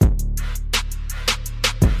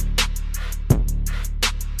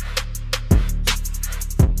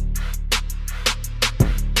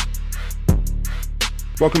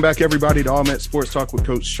Welcome back, everybody, to All Met Sports Talk with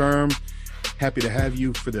Coach Sherm. Happy to have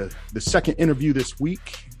you for the second interview this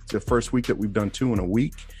week. It's the first week that we've done two in a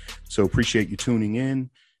week, so appreciate you tuning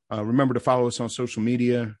in. Remember to follow us on social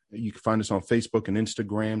media. You can find us on Facebook and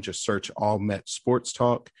Instagram. Just search All Met Sports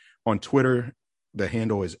Talk. On Twitter, the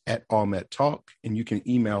handle is @AllMetTalk, and you can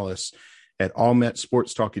email us at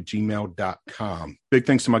allmetsporttalk@gmail.com. Big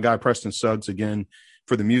thanks to my guy Preston Suggs again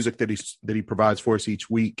for the music that he provides for us each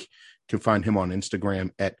week. You can find him on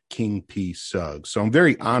Instagram @KingPSuggs. So I'm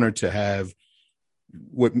very honored to have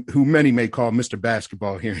who many may call Mr.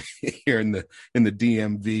 Basketball here in the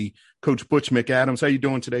DMV, Coach Butch McAdams. How you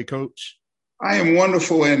doing today, Coach? I am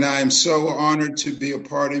wonderful, and I am so honored to be a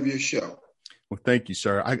part of your show. Well, thank you,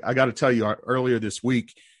 sir. I got to tell you, earlier this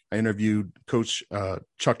week, I interviewed Coach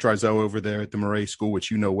Chuck Dreisel over there at the Murray School,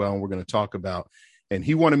 which you know well, and we're going to talk about. And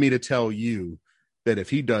he wanted me to tell you that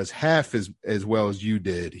if he does half as well as you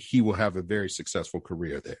did, he will have a very successful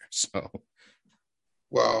career there. So,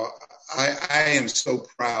 well, I am so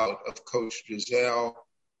proud of Coach Dreisel,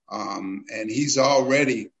 and he's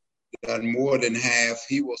already done more than half.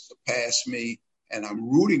 He will surpass me, and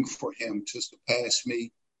I'm rooting for him to surpass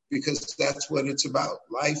me because that's what it's about.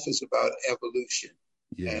 Life is about evolution.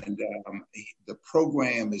 Yeah. And the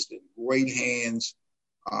program is in great hands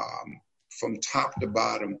from top to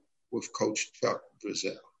bottom with Coach Chuck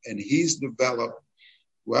Dreisel. And he's developed,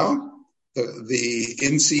 the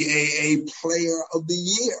NCAA Player of the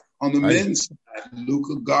Year on the men's side,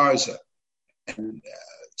 Luka Garza. And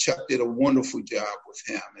Chuck did a wonderful job with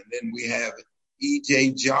him. And then we have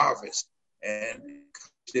E.J. Jarvis, and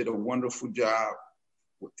did a wonderful job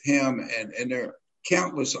with him. And there are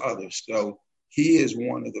countless others. So he is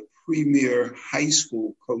one of the premier high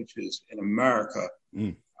school coaches in America,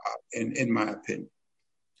 in my opinion.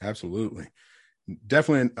 Absolutely.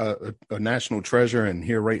 Definitely a national treasure, and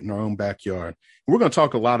here right in our own backyard. We're going to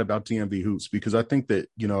talk a lot about DMV hoops because I think that,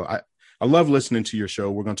 I love listening to your show.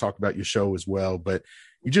 We're going to talk about your show as well, but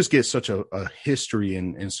you just get such a history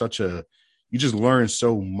and you just learn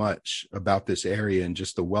so much about this area and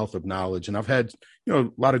just the wealth of knowledge. And I've had, a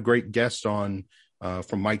lot of great guests on,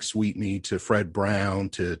 from Mike Sweetney to Fred Brown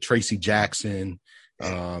to Tracy Jackson,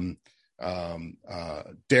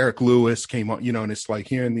 Derek Lewis came on, and it's like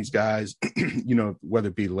hearing these guys, whether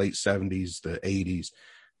it be late 70s, the 80s,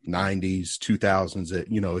 90s, 2000s,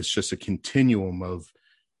 it's just a continuum of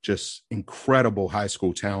just incredible high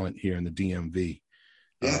school talent here in the DMV.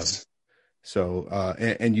 Yes.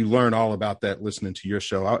 And you learn all about that listening to your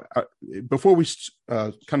show. Before we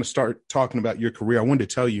kind of start talking about your career, I wanted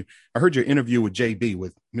to tell you, I heard your interview with JB,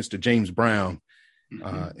 with Mr. James Brown.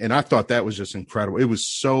 And I thought that was just incredible. It was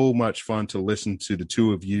so much fun to listen to the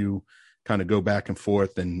two of you kind of go back and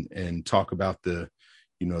forth and talk about the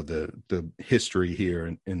history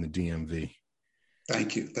here in the DMV.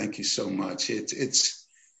 Thank you. Thank you so much. It's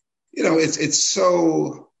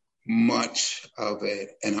so much of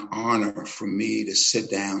an honor for me to sit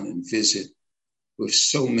down and visit with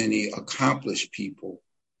so many accomplished people,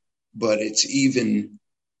 but it's even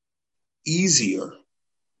easier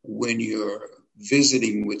when you're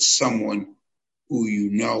visiting with someone who you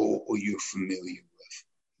know or you're familiar with.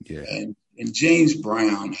 Yeah. And James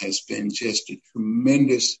Brown has been just a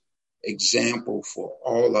tremendous example for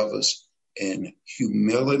all of us in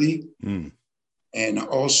humility and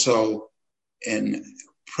also in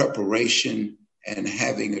preparation and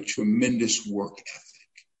having a tremendous work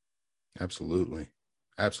ethic. Absolutely.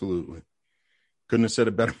 Couldn't have said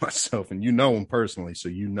it better myself. And you know him personally, so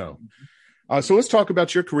you know. So let's talk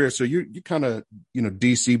about your career. So you kind of,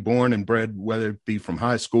 DC born and bred, whether it be from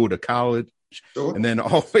high school to college, sure, and then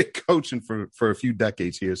all the way coaching for a few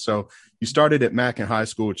decades here. So you started at Mackin High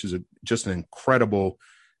School, which is just an incredible,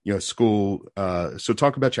 school. So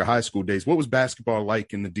talk about your high school days. What was basketball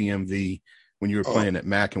like in the DMV when you were playing at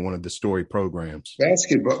Mackin, one of the Story programs?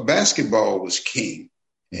 Basketball was king,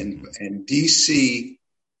 and DC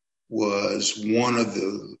was one of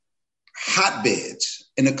the hotbeds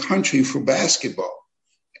in the country for basketball.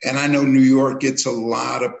 And I know New York gets a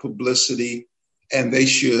lot of publicity, and they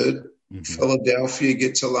should. Mm-hmm. Philadelphia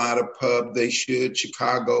gets a lot of pub, they should.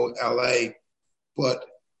 Chicago, LA, but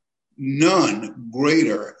none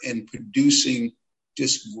greater in producing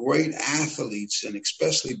just great athletes, and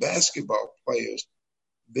especially basketball players,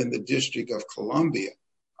 than the District of Columbia.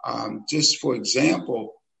 Just for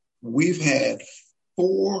example, we've had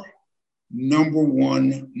 4 number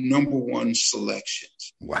one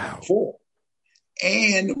selections. Wow. 4.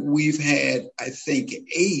 And we've had, I think,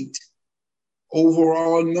 8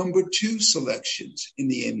 overall number 2 selections in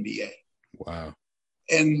the NBA. Wow.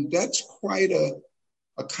 And that's quite a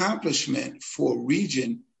accomplishment for a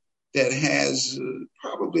region that has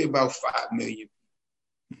probably about 5 million.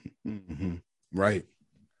 Mm-hmm. Right.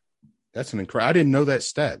 That's an incredible. I didn't know that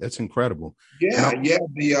stat. That's incredible. Yeah.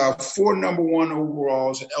 The 4 number 1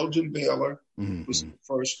 overalls, Elgin Baylor was the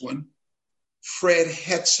first one. Fred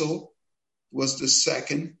Hetzel was the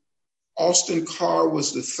second. Austin Carr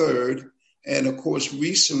was the third. And of course,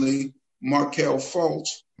 recently, Markelle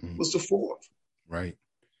Fultz was the fourth. Right.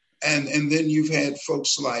 And then you've had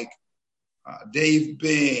folks like Dave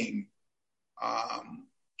Bing,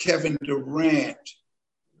 Kevin Durant,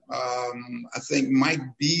 I think Mike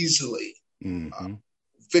Beasley,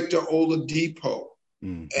 Victor Oladipo,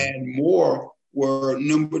 and more were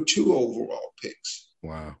number 2 overall picks.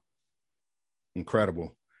 Wow.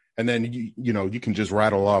 Incredible. And then, you can just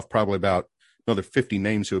rattle off probably about another 50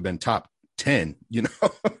 names who have been top 10,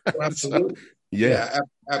 Absolutely. So, yeah.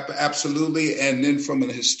 Absolutely. And then from an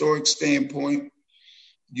historic standpoint,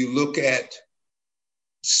 you look at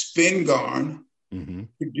Spingarn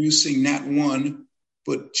producing not 1,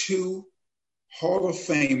 but 2 Hall of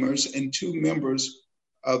Famers and 2 members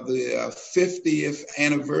of the 50th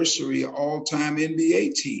anniversary all-time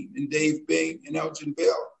NBA team, and Dave Bing and Elgin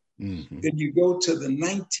Baylor. Then you go to the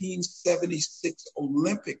 1976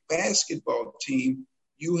 Olympic basketball team.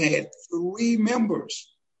 You had 3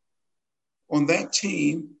 members on that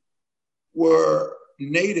team were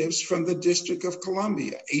natives from the District of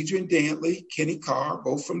Columbia. Adrian Dantley, Kenny Carr,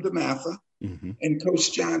 both from DeMatha, and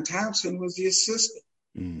Coach John Thompson was the assistant.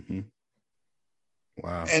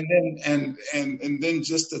 Wow. And then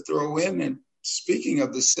just to throw in, and speaking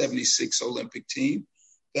of the 76 Olympic team,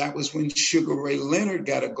 that was when Sugar Ray Leonard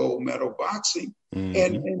got a gold medal boxing,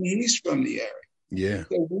 and he's from the area. Yeah.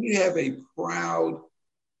 So we have a proud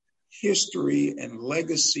history and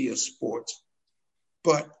legacy of sports,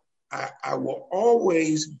 but I will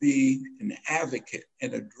always be an advocate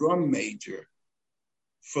and a drum major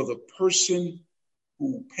for the person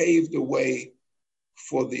who paved the way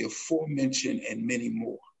for the aforementioned and many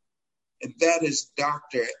more. And that is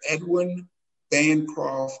Dr. Edwin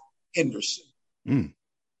Bancroft Henderson.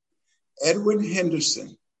 Edwin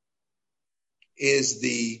Henderson is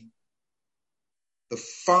the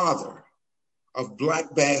father of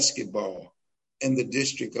Black basketball in the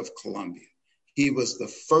District of Columbia. He was the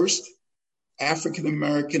first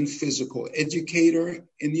African-American physical educator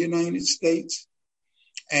in the United States.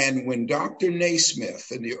 And when Dr.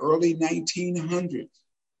 Naismith in the early 1900s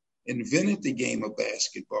invented the game of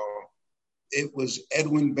basketball, it was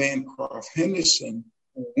Edwin Bancroft Henderson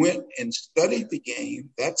who went and studied the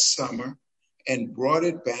game that summer and brought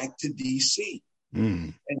it back to DC.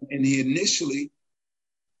 And he initially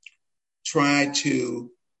tried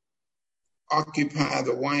to occupy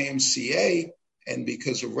the YMCA, and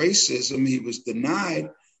because of racism, he was denied.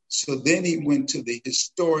 So then he went to the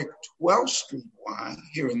historic 12th Street Y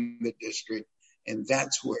here in the district, and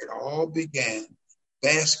that's where it all began,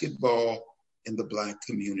 basketball in the Black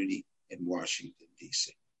community in Washington,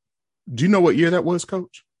 D.C. Do you know what year that was,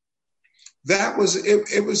 Coach? That was,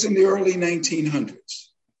 it was in the early 1900s.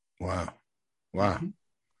 Wow.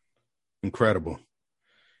 Incredible.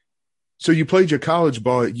 So you played your college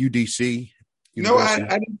ball at UDC? University?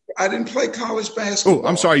 No, I didn't play college basketball. Oh,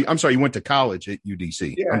 I'm sorry. You went to college at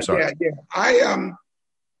UDC. Yeah, I'm sorry.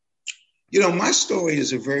 Yeah. My story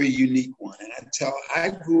is a very unique one. And I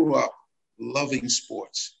grew up loving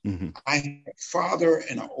sports. I had a father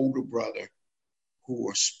and an older brother who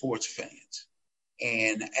were sports fans.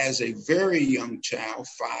 And as a very young child,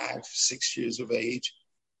 5, 6 years of age,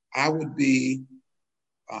 I would be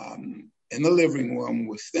in the living room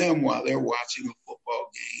with them while they're watching a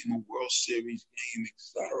football game, a World Series game,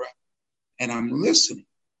 etc. And I'm listening.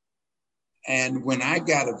 And when I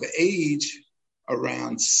got of age,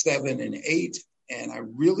 around 7 and 8, and I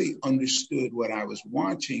really understood what I was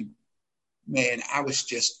watching, man, I was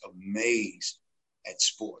just amazed at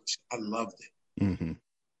sports. I loved it.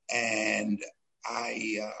 And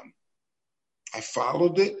I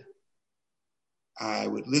followed it. I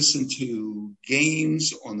would listen to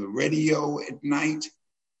games on the radio at night.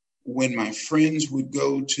 When my friends would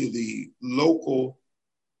go to the local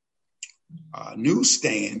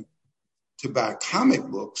newsstand to buy comic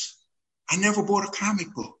books, I never bought a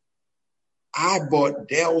comic book. I bought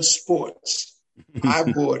Dell Sports. I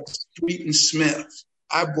bought Street and Smith.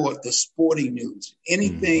 I bought the Sporting News.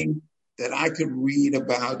 Anything that I could read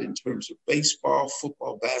about in terms of baseball,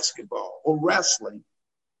 football, basketball, or wrestling,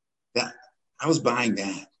 that I was buying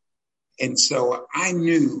that. And so I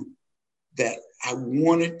knew that I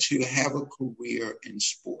wanted to have a career in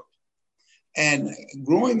sport. And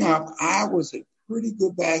growing up, I was a pretty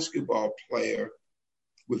good basketball player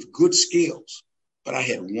with good skills, but I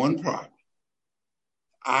had one problem.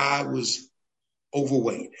 I was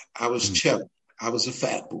overweight. I was chubby. I was a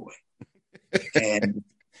fat boy.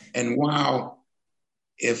 And wow,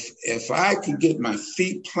 if I could get my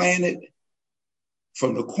feet planted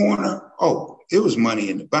from the corner, oh, it was money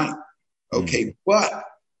in the bank. Okay, but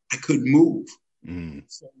I couldn't move.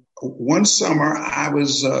 So one summer, I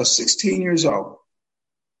was 16 years old,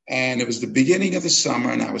 and it was the beginning of the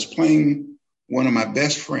summer, and I was playing one of my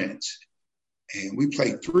best friends. And we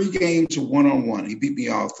played 3 games of one-on-one. He beat me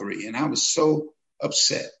all 3, and I was so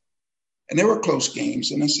upset. And they were close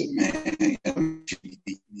games. And I said, man, you shouldn't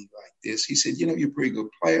beat me like this. He said, you're a pretty good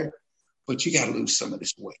player, but you got to lose some of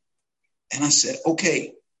this weight. And I said,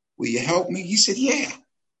 okay, will you help me? He said, yeah.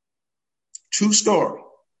 True story.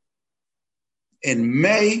 In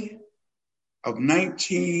May of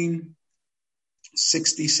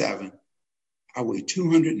 1967, I weighed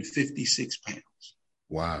 256 pounds.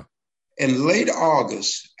 Wow. In late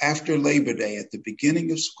August, after Labor Day, at the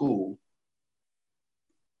beginning of school,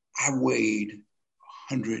 I weighed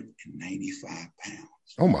 195 pounds.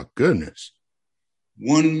 Oh, my goodness.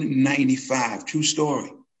 195, true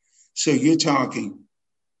story. So you're talking,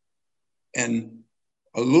 in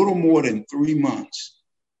a little more than 3 months,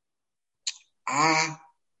 I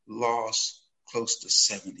lost close to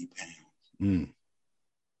 70 pounds.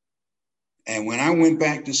 And when I went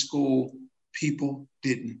back to school, people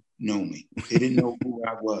didn't know me. They didn't know who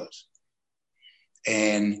I was.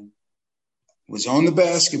 And was on the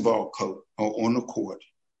basketball court, or on the court.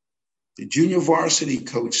 The junior varsity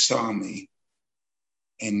coach saw me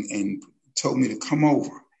and told me to come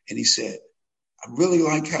over. And he said, I really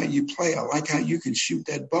like how you play. I like how you can shoot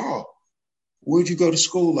that ball. Where'd you go to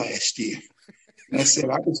school last year? And I said,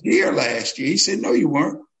 I was here last year. He said, no, you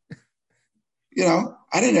weren't.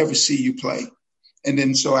 I didn't ever see you play. And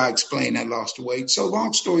then so I explained I lost weight. So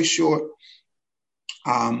long story short,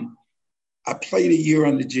 I played a year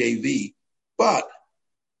under JV, but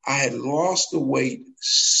I had lost the weight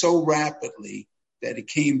so rapidly that it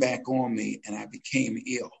came back on me and I became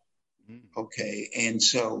ill. Okay. And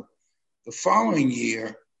so the following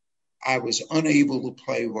year, I was unable to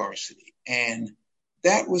play varsity. And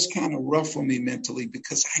that was kind of rough for me mentally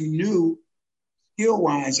because I knew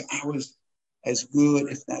skill-wise I was as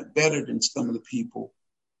good, if not better than some of the people.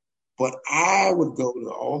 But I would go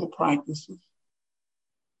to all the practices.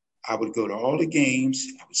 I would go to all the games.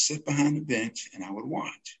 I would sit behind the bench and I would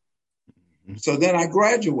watch. So then I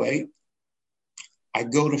graduate. I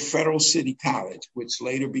go to Federal City College, which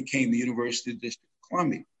later became the University of the District of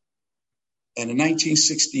Columbia. And in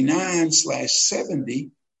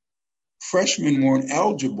 1969/70, freshmen weren't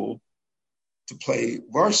eligible to play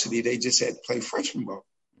varsity. They just had to play freshman ball.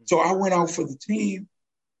 So I went out for the team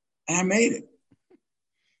and I made it.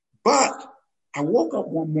 But I woke up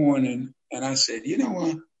one morning and I said, you know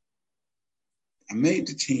what? I made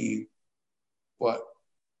the team, but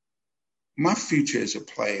my future as a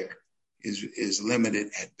player is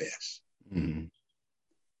limited at best. And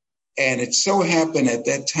it so happened at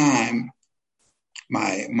that time,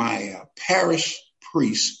 my parish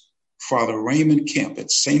priest, Father Raymond Kemp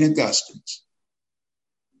at St. Augustine's,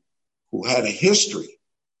 who had a history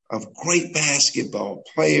of great basketball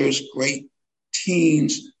players, great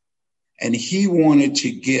teams, and he wanted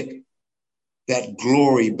to get that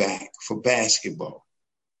glory back for basketball.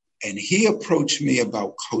 And he approached me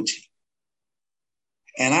about coaching.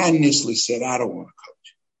 And I initially said, I don't want to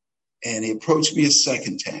coach. And he approached me a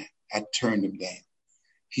second time. I turned him down.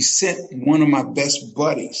 He sent one of my best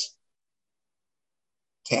buddies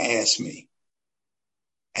to ask me.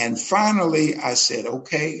 And finally, I said,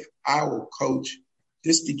 okay, I will coach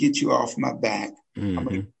just to get you off my back. I'm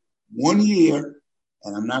going to 1 year,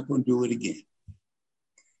 and I'm not going to do it again.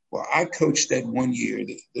 Well, I coached that 1 year.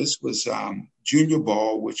 This was junior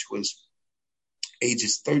ball, which was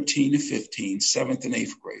ages 13 to 15, 7th and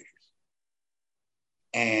 8th graders.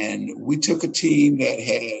 And we took a team that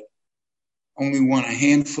had only won a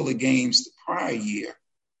handful of games the prior year,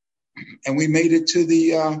 and we made it to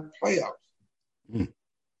the playoffs.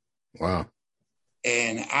 Wow.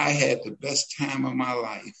 And I had the best time of my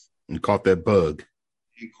life. And caught that bug.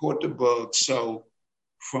 And caught the bug. So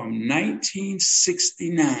from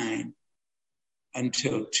 1969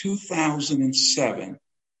 until 2007,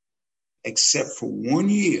 except for 1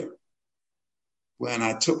 year, when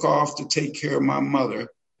I took off to take care of my mother,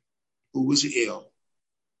 who was ill,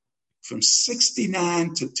 from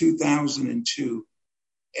 69 to 2002,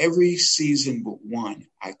 every season but one,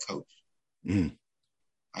 I coached.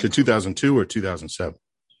 To 2002 or 2007?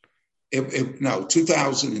 No,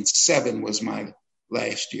 2007 was my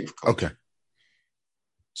last year of coaching. Okay.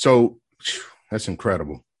 So that's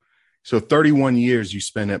incredible. So 31 years you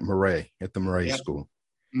spent at Murray, at the Murray School.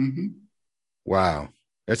 Mm-hmm. Wow.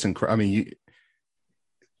 That's incredible. I mean,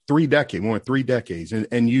 3 decades, more than 3 decades.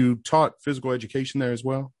 And you taught physical education there as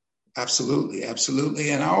well? Absolutely,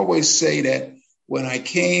 absolutely. And I always say that when I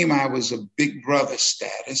came, I was a big brother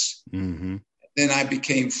status. Mm-hmm. Then I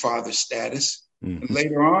became father status. And Mm-hmm.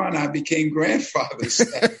 later on, I became grandfather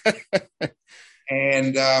status.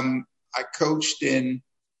 And I coached in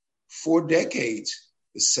 4 decades,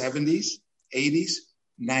 the 70s, 80s,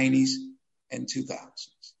 90s, and 2000s.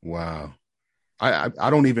 Wow. I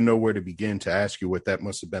don't even know where to begin to ask you what that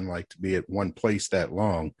must have been like to be at one place that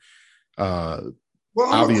long. Well,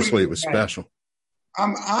 Obviously, it was special.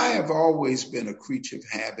 I have always been a creature of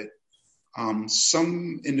habit.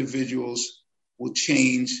 Some individuals will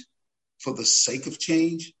change for the sake of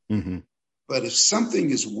change. Mm-hmm. But if something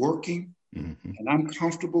is working Mm-hmm. and I'm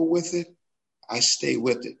comfortable with it, I stay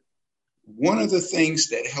with it. One of the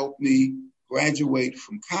things that helped me graduate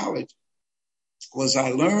from college was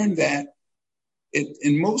I learned that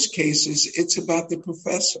in most cases, it's about the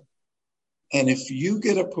professor. And if you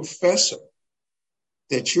get a professor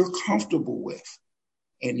that you're comfortable with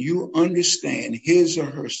and you understand his or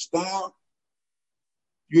her style,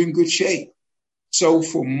 you're in good shape. So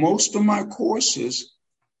for most of my courses,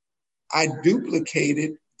 I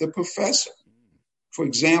duplicated the professor. For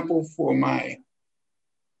example, for my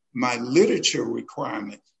literature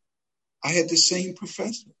requirement, I had the same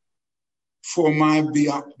professor. For my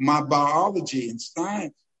biology and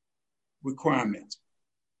science requirements,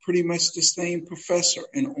 pretty much the same professor,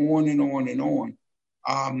 and on and on and on.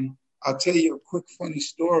 I'll tell you a quick funny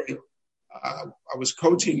story. I was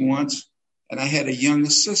coaching once, and I had a young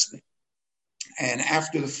assistant. And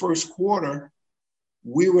after the first quarter,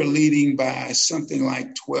 we were leading by something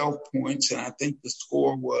like 12 points, and I think the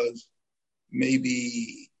score was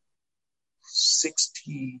maybe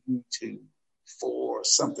 16-4,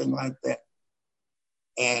 something like that.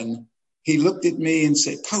 And he looked at me and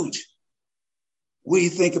said, "Coach, what do you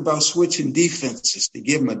think about switching defenses to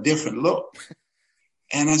give them a different look?"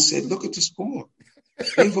 And I said, "Look at the score.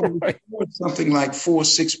 They've only scored something like 4 or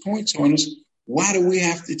 6 points on us. Why do we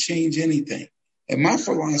have to change anything?" And my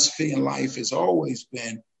philosophy in life has always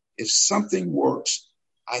been, if something works,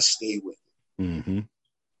 I stay with it. Mm-hmm.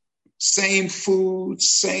 Same food,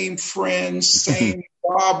 same friends, same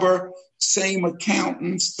barber, same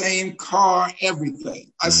accountant, same car,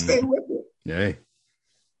 everything. I stay with it. Yay.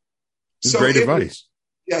 It's great advice.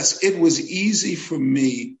 Yes, it was easy for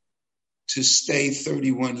me to stay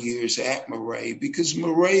 31 years at Murray because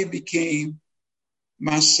Murray became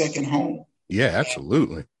my second home. Yeah,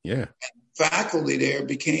 absolutely. Yeah. And faculty there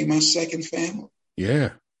became my second family.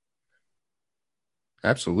 Yeah.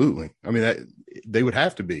 Absolutely. I mean, they would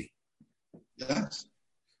have to be. Yes.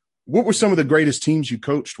 What were some of the greatest teams you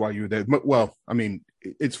coached while you were there? Well, I mean,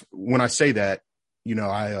 it's when I say that, it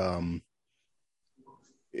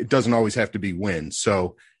doesn't always have to be wins.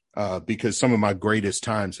 So, because some of my greatest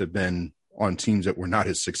times have been on teams that were not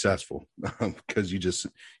as successful because you just,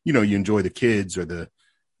 you enjoy the kids or the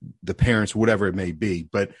parents, whatever it may be.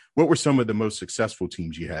 But what were some of the most successful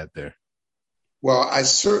teams you had there? Well, I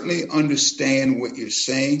certainly understand what you're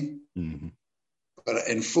saying, mm-hmm. but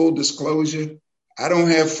in full disclosure, I don't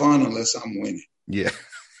have fun unless I'm winning. Yeah.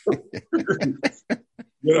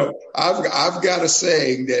 I've got a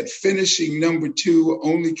saying that finishing number 2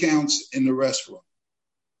 only counts in the restroom.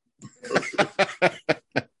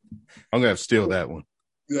 I'm going to have to steal that one.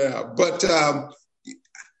 Yeah, but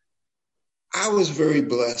I was very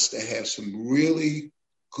blessed to have some really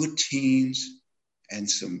good teams and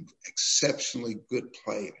some exceptionally good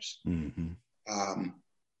players. Mm-hmm.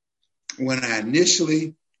 When I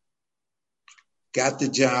initially got the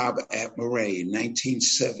job at Murray in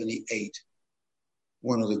 1978,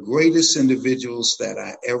 one of the greatest individuals that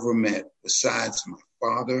I ever met, besides my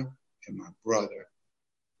father and my brother,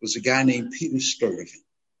 was a guy named Peter Sturdivant.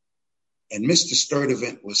 And Mr.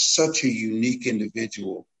 Sturdivant was such a unique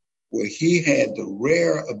individual where he had the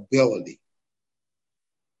rare ability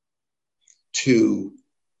to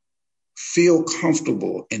feel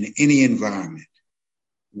comfortable in any environment,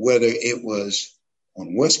 whether it was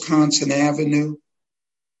on Wisconsin Avenue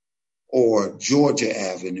or Georgia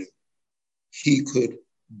Avenue, he could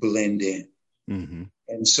blend in. Mm-hmm.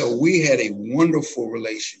 And so we had a wonderful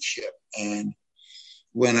relationship. And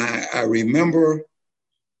when I remember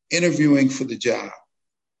interviewing for the job,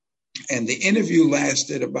 and the interview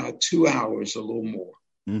lasted about 2 hours, a little more.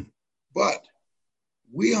 Mm. But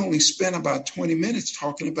we only spent about 20 minutes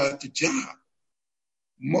talking about the job.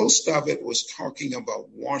 Most of it was talking about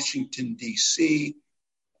Washington, D.C.,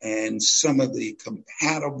 and some of the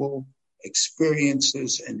compatible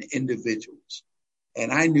experiences and individuals.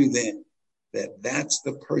 And I knew then that that's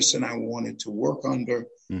the person I wanted to work under,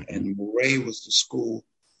 and Moray was the school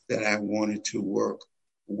that I wanted to work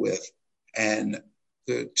with. And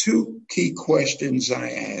the two key questions I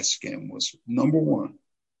asked him was, number one,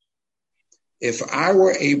 if I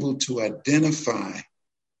were able to identify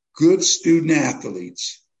good student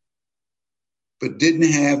athletes but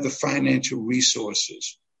didn't have the financial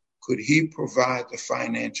resources, could he provide the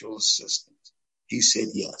financial assistance? He said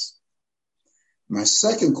yes. My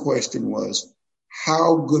second question was,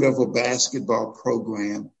 how good of a basketball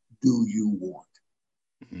program do you want?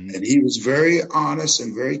 And he was very honest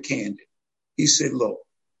and very candid. He said, look,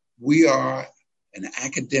 we are an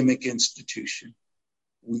academic institution.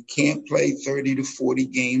 We can't play 30 to 40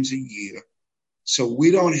 games a year. So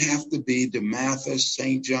we don't have to be DeMatha,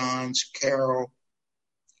 St. John's, Carroll,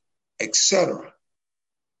 etc.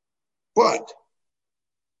 But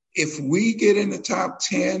if we get in the top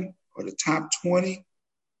 10 or the top 20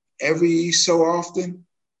 every so often,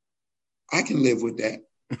 I can live with that.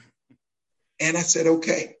 And I said,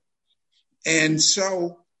 okay. And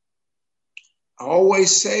so I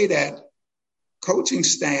always say that coaching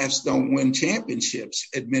staffs don't win championships,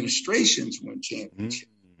 administrations win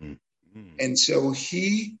championships. And so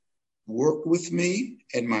he worked with me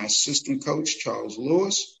and my assistant coach, Charles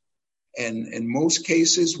Lewis. And in most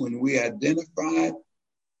cases, when we identified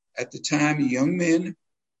at the time young men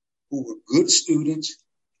who were good students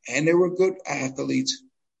and they were good athletes,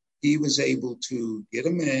 he was able to get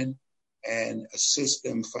them in and assist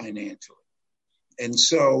them financially. And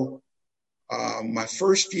so my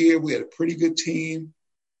first year, we had a pretty good team.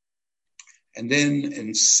 And then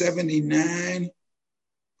in 79,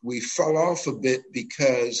 we fell off a bit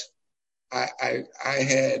because I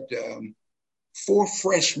had 4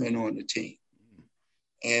 freshmen on the team.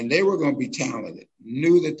 And they were going to be talented,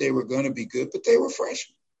 knew that they were going to be good, but they were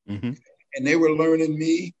freshmen. And they were learning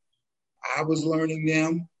me. I was learning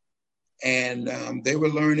them. And they were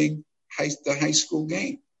learning the high school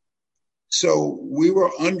game. So we were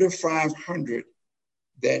under 500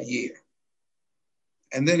 that year.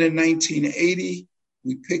 And then in 1980,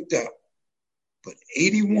 we picked up. But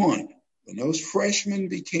 81, when those freshmen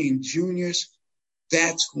became juniors,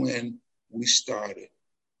 that's when we started.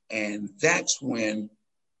 And that's when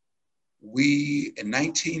in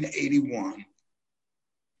 1981,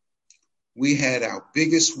 we had our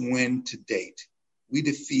biggest win to date. We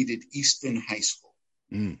defeated Easton High School.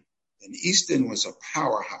 And Easton was a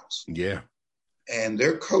powerhouse. Yeah. And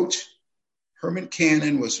their coach, Herman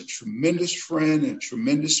Cannon, was a tremendous friend and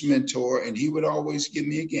tremendous mentor, and he would always give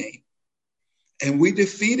me a game. And we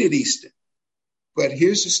defeated Easton. But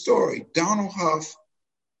here's the story. Donald Huff,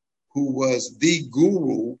 who was the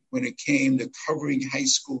guru when it came to covering high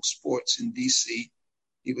school sports in D.C.,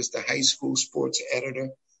 he was the high school sports editor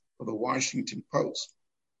for the Washington Post.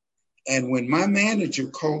 And when my manager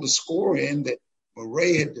called the score in that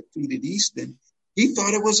Moray had defeated Easton, he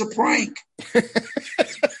thought it was a prank.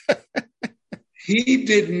 He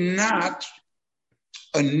did not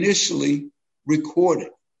initially record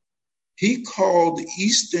it. He called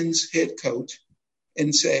Easton's head coach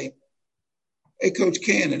and say, hey, Coach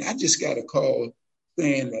Cannon, I just got a call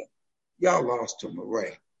saying that y'all lost to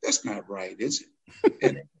Moray. That's not right, is it?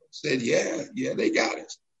 And he said, yeah, they got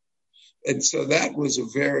us. And so that was a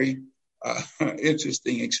very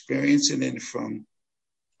interesting experience. And then from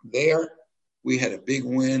there, we had a big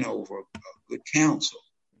win over a good council.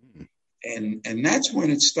 And that's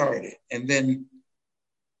when it started. And then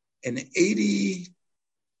in 82,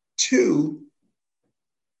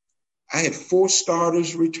 I had 4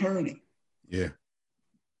 starters returning. Yeah.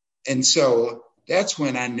 And so that's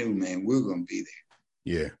when I knew, man, we were going to be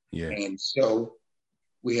there. Yeah. And so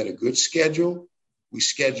we had a good schedule. We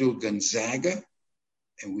scheduled Gonzaga,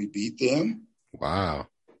 and we beat them. Wow.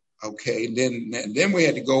 Okay. Then we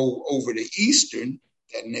had to go over to Eastern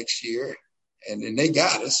that next year, and then they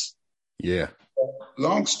got us. Yeah.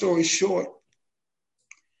 Long story short,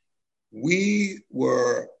 we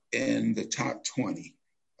were in the top 20.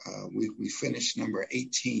 We finished number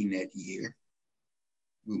 18 that year.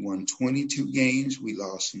 We won 22 games. We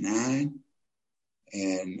lost 9.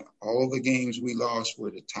 And all the games we lost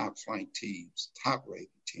were the top flight teams, top rated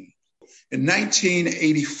teams. In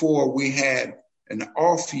 1984, we had an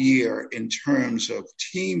off year in terms of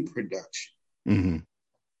team production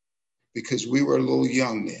because we were a little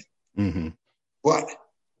young then. But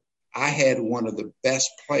I had one of the best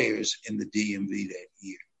players in the DMV that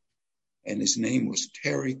year, and his name was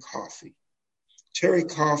Terry Coffey. Terry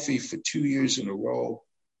Coffey, for 2 years in a row,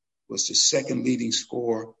 was the second leading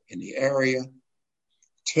scorer in the area.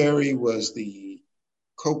 Terry was the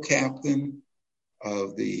co-captain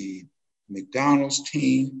of the McDonald's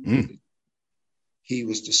team, He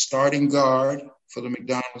was the starting guard for the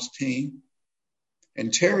McDonald's team.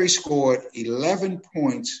 And Terry scored 11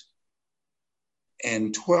 points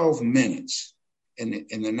in 12 minutes in the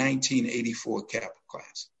 1984 Kappa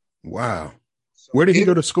class. Wow. So where did he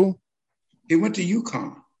go to school? He went to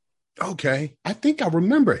UConn. Okay. I think I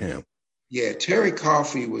remember him. Yeah, Terry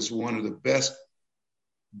Coffey was one of the best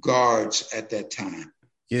guards at that time.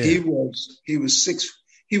 Yeah. He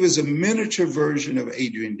was a miniature version of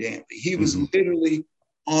Adrian Dantley. He was literally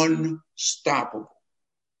unstoppable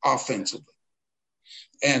offensively.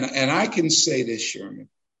 And I can say this, Sherman,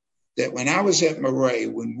 that when I was at Murray,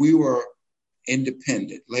 when we were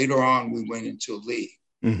independent, later on we went into a league.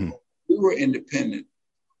 Mm-hmm. We were independent.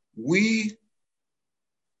 We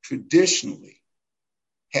traditionally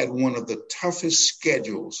had one of the toughest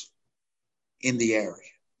schedules in the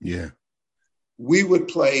area. Yeah. We would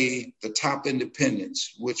play the top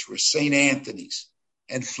independents, which were St. Anthony's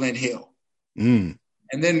and Flint Hill. Mm.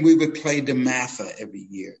 And then we would play DeMatha every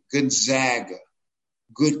year, Gonzaga,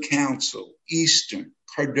 Good Counsel, Eastern,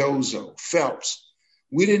 Cardozo, Phelps.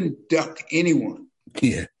 We didn't duck anyone.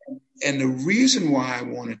 Yeah. And the reason why I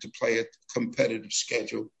wanted to play a competitive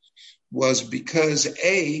schedule was because,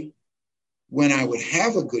 A, when I would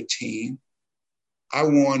have a good team, I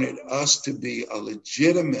wanted us to be a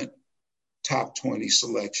legitimate top 20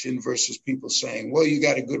 selection versus people saying, well, you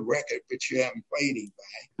got a good record, but you haven't played anybody.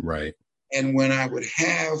 Right. And when I would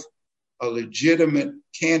have a legitimate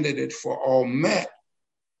candidate for All Met,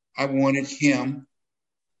 I wanted him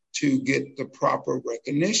to get the proper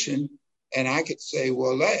recognition. And I could say,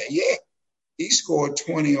 well, yeah, he scored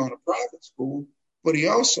 20 on a private school, but he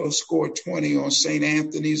also scored 20 on St.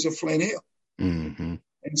 Anthony's or Flint Hill. Mm-hmm.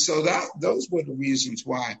 And so those were the reasons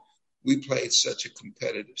why we played such a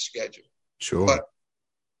competitive schedule. Sure. But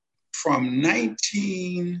from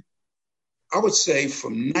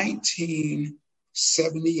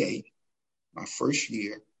 1978, my first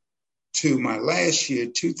year, to my last year,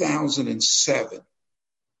 2007,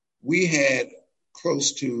 we had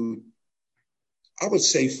close to, I would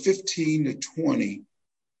say, 15 to 20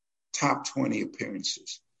 top 20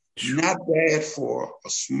 appearances. Sure. Not bad for a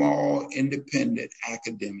small, independent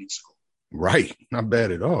academic school. Right. Not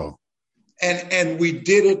bad at all. And we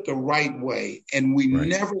did it the right way. And we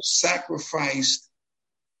never sacrificed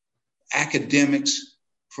academics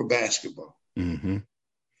for basketball. Mm-hmm.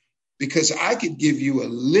 Because I could give you a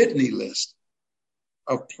litany list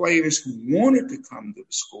of players who wanted to come to the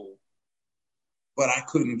school, but I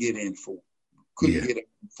couldn't get in for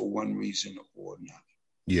one reason or another.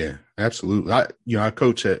 Yeah, absolutely. I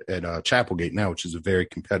coach at Chapelgate now, which is a very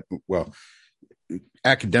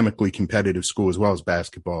academically competitive school as well as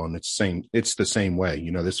basketball. And it's the same way.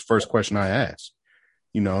 This is the first question I ask,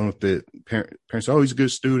 if the parents, oh, he's a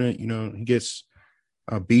good student, he gets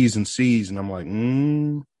B's and C's. And I'm like,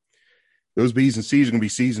 those B's and C's are going to be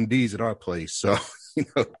C's and D's at our place. So,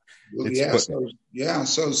 So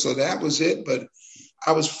that was it. But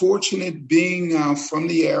I was fortunate being from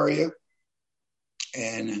the area,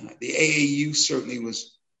 and the AAU certainly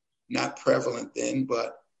was not prevalent then,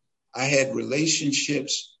 but I had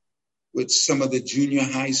relationships with some of the junior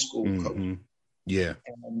high school coaches. Yeah.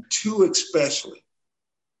 And two especially,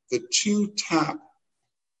 the two top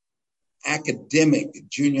academic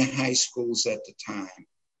junior high schools at the time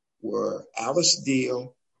were Alice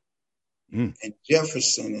Deal and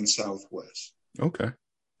Jefferson in Southwest. Okay.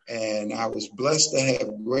 And I was blessed to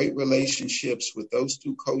have great relationships with those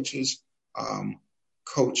two coaches,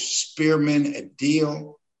 Coach Spearman at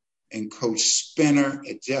Deal and Coach Spinner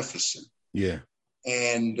at Jefferson. Yeah.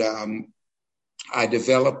 And I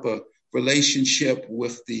developed a relationship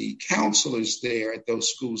with the counselors there at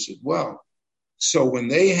those schools as well. So when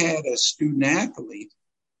they had a student athlete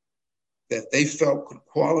that they felt could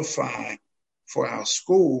qualify for our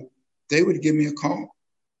school, they would give me a call.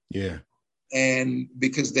 Yeah. And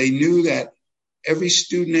because they knew that every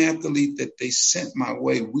student athlete that they sent my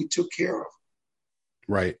way, we took care of.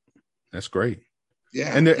 Right. That's great.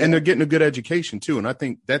 Yeah. And they're getting a good education too. And I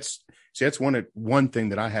think that's one thing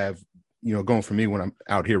that I have, going for me when I'm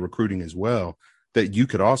out here recruiting as well, that you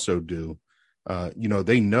could also do.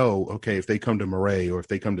 They know, okay, if they come to Murray or if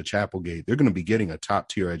they come to Chapelgate, they're going to be getting a top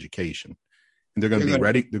tier education, and they're going to be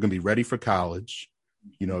ready. They're going to be ready for college.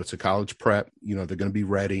 It's a college prep. They're going to be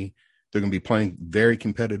ready. They're going to be playing very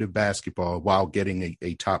competitive basketball while getting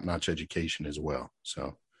a top-notch education as well.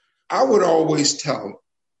 So I would always tell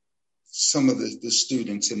some of the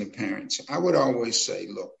students and the parents, I would always say,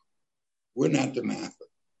 look, we're not DeMatha.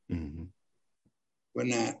 Mm-hmm. We're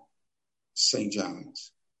not St.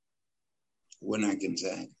 John's. We're not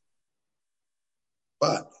Gonzaga.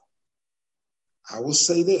 But I will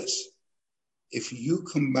say this, if you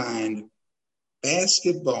combine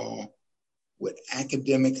basketball with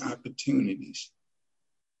academic opportunities,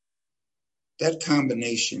 that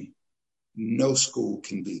combination, no school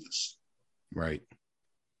can beat us. Right.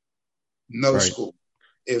 No school.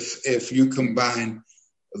 If you combine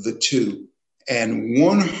the two, and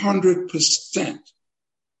 100%,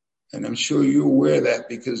 and I'm sure you're aware of that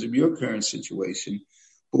because of your current situation,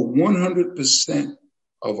 but 100%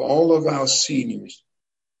 of all of our seniors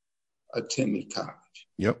attended college.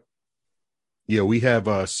 Yep. Yeah, we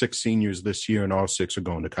have 6 seniors this year, and all 6 are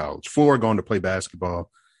going to college. 4 are going to play basketball.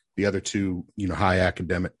 The other 2, high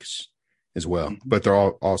academics as well. Mm-hmm. But they're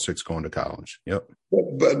all 6 going to college. Yep.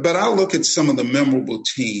 But I'll look at some of the memorable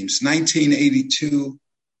teams. 1982,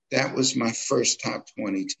 that was my first top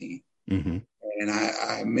 20 team. Mm-hmm. And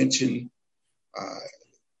I mentioned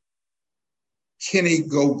Kenny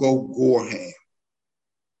Go-Go Gorham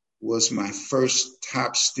was my first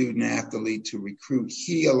top student athlete to recruit.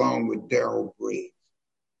 He, along with Darrell Briggs.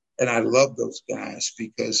 And I love those guys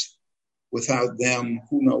because without them,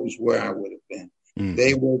 who knows where I would have been. Mm-hmm.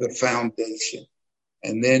 They were the foundation.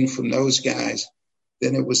 And then from those guys,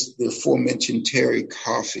 then it was the aforementioned Terry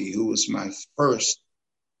Coffey, who was my first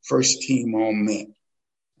team All-Met.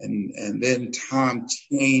 And then Tom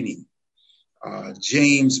Chaney,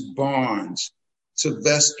 James Barnes,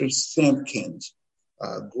 Sylvester Simpkins,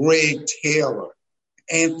 Greg Taylor,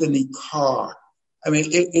 Anthony Carr. I mean,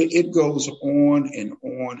 it goes on and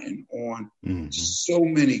on and on. Mm-hmm. So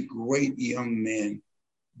many great young men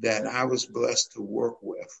that I was blessed to work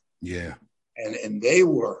with. Yeah. And they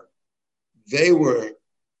were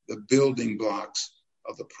the building blocks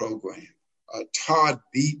of the program. Todd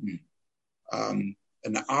Beaton,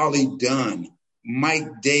 and Ollie Dunn,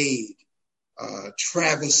 Mike Dade,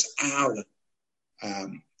 Travis Allen.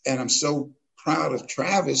 And I'm so proud of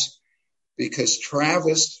Travis because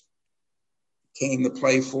Travis came to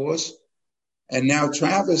play for us. And now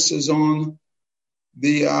Travis is on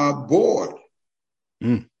the board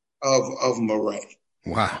of Murray.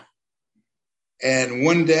 Wow. And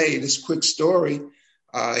one day, this quick story,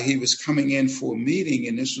 he was coming in for a meeting,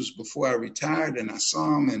 and this was before I retired, and I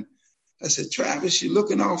saw him, and I said, Travis, you're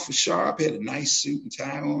looking awful sharp. He had a nice suit and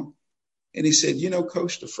tie on. And he said,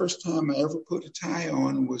 Coach, the first time I ever put a tie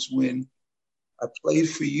on was when I played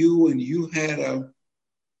for you, and you had a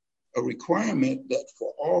requirement that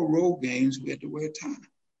for all road games, we had to wear a tie.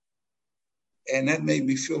 And that made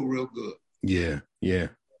me feel real good. Yeah, yeah.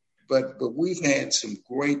 But we've had some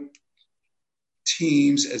great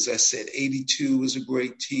teams. As I said, 82 was a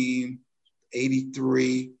great team,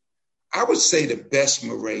 83. I would say the best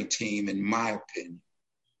Murray team, in my opinion,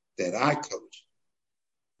 that I coached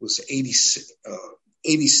was 86.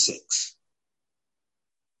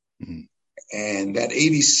 Mm-hmm. And that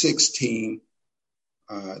 86 team,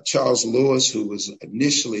 Charles Lewis, who was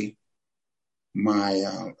initially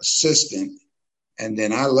my assistant, and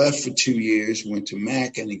then I left for 2 years, went to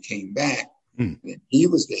Mackin and came back, and he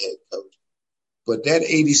was the head coach. But that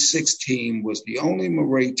 86 team was the only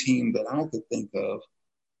Murray team that I could think of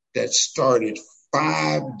that started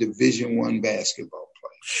 5 Division I basketball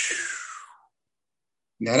players.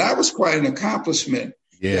 Now, that was quite an accomplishment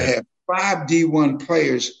to have 5 D1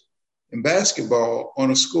 players in basketball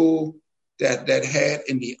on a school that had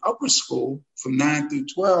in the upper school from 9 through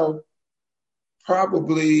 12,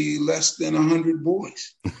 probably less than 100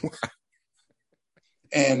 boys.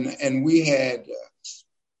 And we had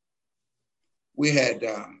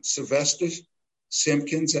Sylvester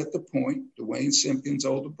Simpkins at the point, Dwayne Simpkins'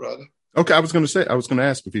 older brother. Okay, I was going to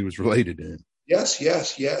ask if he was related to him. Yes. Okay.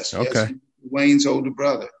 Yes, Dwayne's older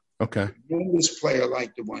brother. Okay. Tremendous player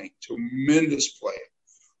like Dwayne, tremendous player.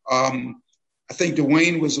 I think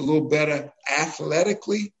Dwayne was a little better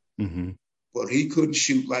athletically, but he couldn't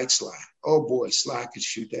shoot like Sly. Oh boy, Sly could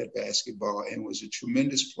shoot that basketball and was a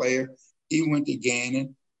tremendous player. He went to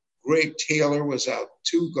Gannon. Greg Taylor was our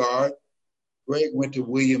 2 guard. Greg went to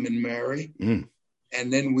William and Mary.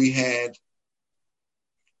 And then we had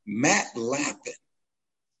Matt Lappin.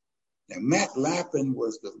 Now, Matt Lappin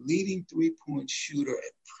was the leading 3-point shooter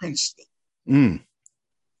at Princeton.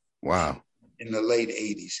 Wow. In the late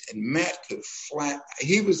 80s. And Matt could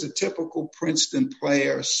he was a typical Princeton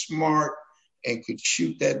player, smart, and could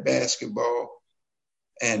shoot that basketball.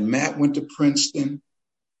 And Matt went to Princeton.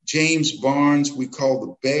 James Barnes, we call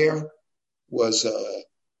the Bear, was the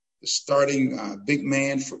starting big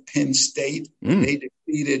man for Penn State. They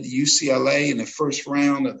defeated UCLA in the first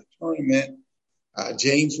round of the tournament.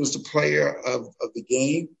 James was the player of the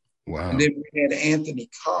game. Wow. And then we had Anthony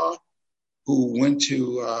Carr, who went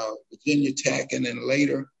to Virginia Tech and then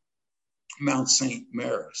later Mount St.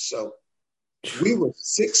 Mary's. So we were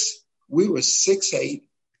 6 we were 6'8",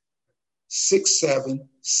 6'7",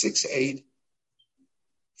 6'8",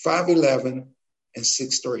 5'11", and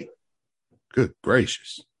 6'3". Good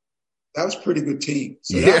gracious. That was a pretty good team.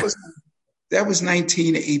 So Yeah. that was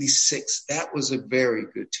 1986. That was a very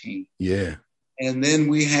good team. Yeah. And then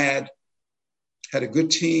we had a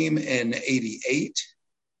good team in 88.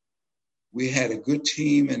 We had a good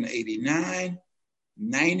team in 89.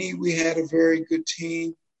 90, we had a very good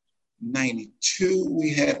team. 92,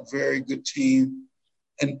 we had a very good team.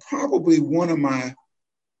 And probably one of my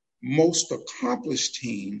most accomplished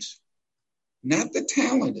teams, not the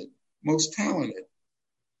talented, most talented,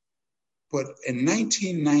 but in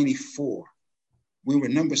 1994, we were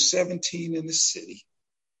number 17 in the city.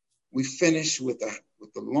 We finished with the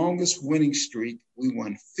longest winning streak. We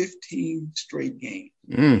won 15 straight games.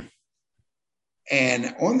 Mm.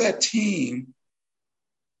 And on that team,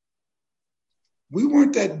 we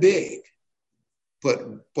weren't that big. But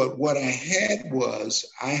what I had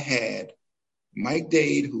Mike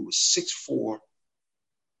Dade, who was 6'4",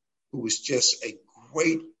 who was just a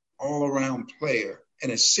great all-around player.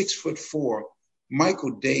 And at 6'4",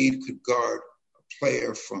 Michael Dade could guard a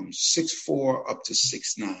player from 6'4" up to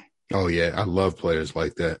 6'9". Oh yeah, I love players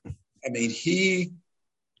like that. I mean, he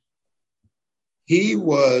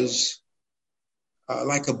was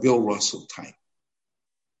like a Bill Russell type.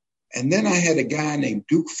 And then I had a guy named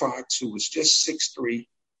Duke Fox, who was just 6'3",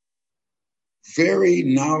 very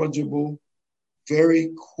knowledgeable,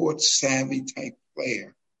 very court-savvy type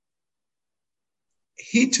player.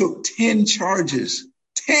 He took 10 charges,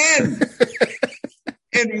 10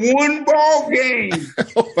 in one ball game.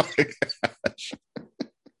 Oh my gosh.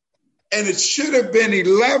 And it should have been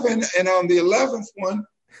 11. And on the 11th one,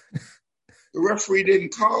 the referee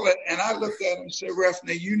didn't call it. And I looked at him and said, "Ref,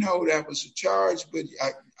 now you know that was a charge, but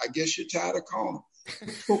I guess you're tired of calling." He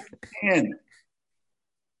took 10.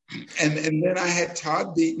 And then I had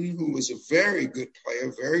Todd Beaton, who was a very good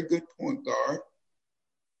player, very good point guard.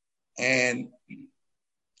 And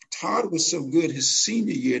Todd was so good his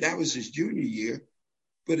senior year, that was his junior year,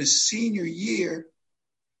 but his senior year,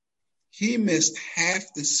 he missed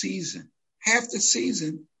half the season,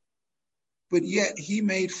 but yet he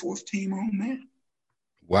made fourth team All-Man.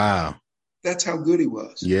 Wow. That's how good he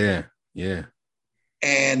was. Yeah, yeah.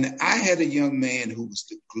 And I had a young man who was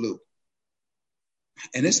the glue.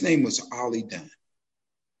 And his name was Ollie Dunn.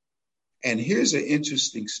 And here's an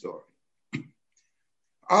interesting story.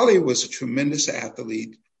 Ollie was a tremendous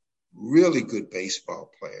athlete, really good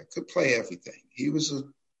baseball player, could play everything. He was a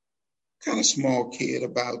kind of small kid,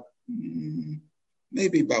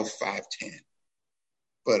 maybe about 5'10",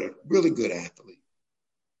 but a really good athlete.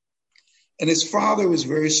 And his father was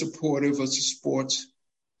very supportive of the sports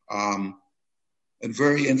and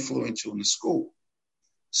very influential in the school.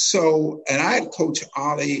 So, and I had coached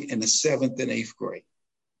Ollie in the 7th and 8th grade.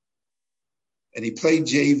 And he played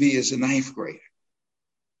JV as a 9th grader.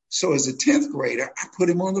 So as a 10th grader, I put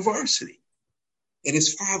him on the varsity. And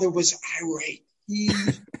his father was irate.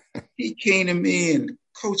 He came to me and,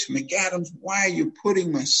 "Coach McAdams, why are you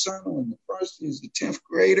putting my son on the varsity as a 10th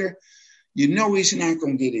grader? You know he's not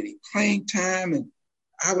going to get any playing time. And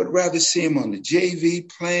I would rather see him on the JV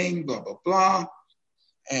playing, blah, blah, blah.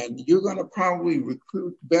 And you're going to probably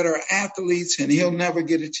recruit better athletes and he'll never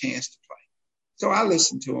get a chance to play." So I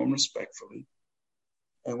listened to him respectfully.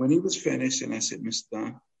 And when he was finished, and I said, "Mr.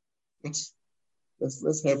 Dunn,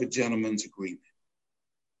 let's have a gentleman's agreement.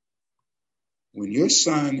 When your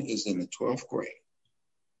son is in the 12th grade,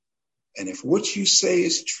 and if what you say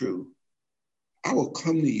is true, I will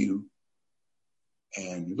come to you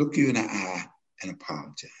and look you in the eye and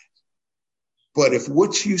apologize. But if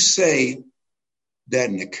what you say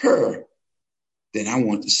doesn't occur, then I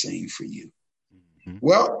want the same for you." Mm-hmm.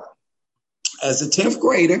 Well, as a 10th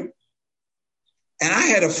grader, and I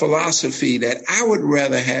had a philosophy that I would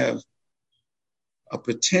rather have a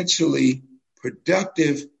potentially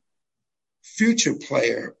productive future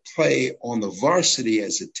player play on the varsity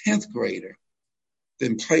as a 10th grader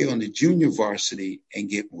than play on the junior varsity and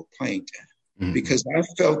get more playing time. Mm-hmm. Because I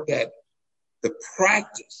felt that the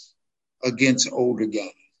practice against older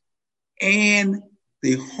guys and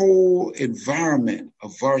the whole environment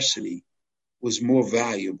of varsity was more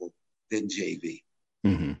valuable than JV.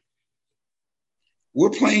 Mm-hmm. We're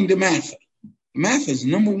playing DeMatha. DeMatha is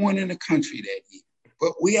number 1 in the country that year,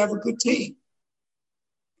 but we have a good team.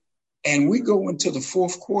 And we go into the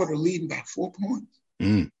 4th quarter leading by 4 points.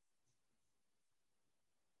 Mm.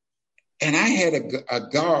 And I had a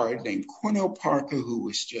guard named Cornell Parker who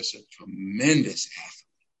was just a tremendous athlete.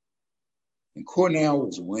 And Cornell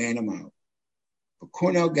was wearing him out. But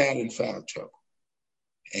Cornell got in foul trouble.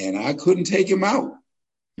 And I couldn't take him out.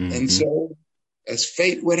 Mm-hmm. And so, as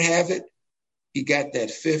fate would have it, he got that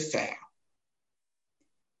fifth foul.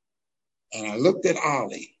 And I looked at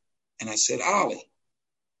Ollie and I said, Ollie,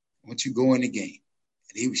 I want you to go in the game.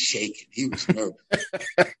 And he was shaking. He was nervous.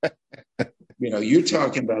 You're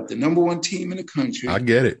talking about the number one team in the country. I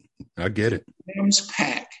get it. Rams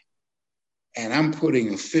pack. And I'm putting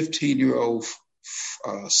a 15-year-old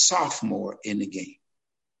sophomore in the game.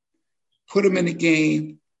 Put him in the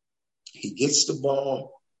game. He gets the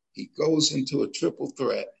ball. He goes into a triple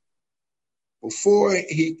threat. Before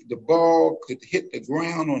the ball could hit the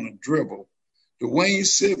ground on a dribble, Dwayne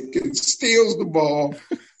Simpkins steals the ball,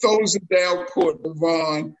 throws it down court to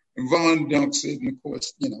Vaughn, and Vaughn dunks it. And of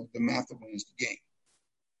course, the Mather wins the game.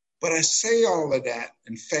 But I say all of that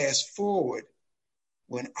and fast forward.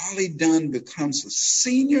 When Ollie Dunn becomes a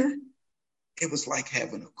senior, it was like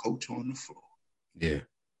having a coach on the floor. Yeah.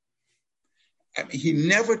 I mean, he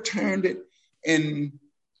never turned it. And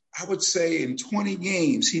I would say in 20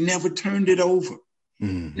 games, he never turned it over.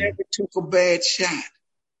 Mm-hmm. Never took a bad shot.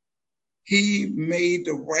 He made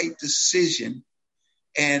the right decision.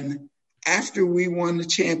 And after we won the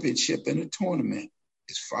championship in the tournament,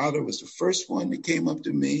 his father was the first one that came up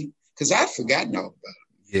to me because I'd forgotten all about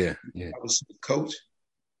him. Yeah. I was the coach.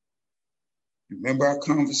 Remember our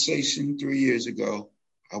conversation 3 years ago?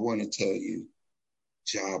 I want to tell you,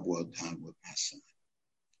 job well done with my son.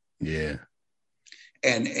 Yeah.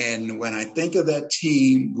 And when I think of that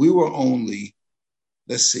team, we were only,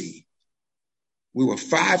 we were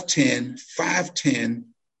 5'10",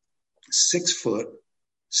 6 foot,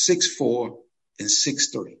 6'4", and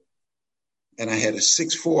 6'3". And I had a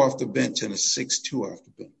 6'4" off the bench and a 6'2" off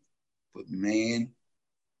the bench. But man,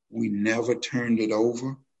 we never turned it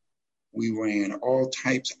over. We ran all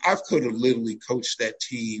types. I could have literally coached that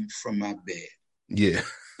team from my bed. Yeah.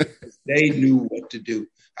 They knew what to do.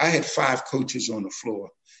 I had 5 coaches on the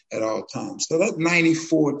floor at all times. So that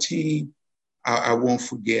 94 team, I won't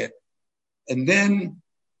forget. And then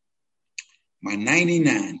my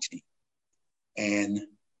 99 team and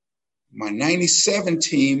my 97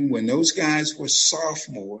 team, when those guys were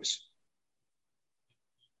sophomores,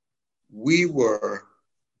 we were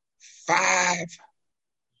 5-20.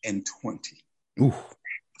 Ooh.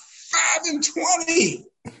 5-20.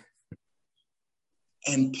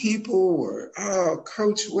 And people were, oh,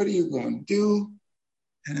 coach, what are you going to do?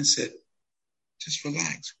 And I said, just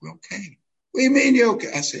relax. We're okay. What do you mean you're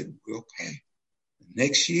okay? I said, we're okay.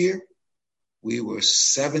 Next year, we were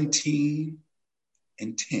 17-10.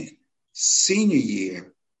 Senior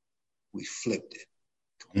year, we flipped it,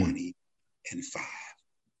 20-5.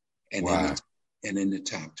 And wow. in the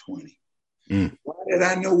top 20. Mm. Why did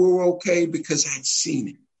I know we were okay? Because I'd seen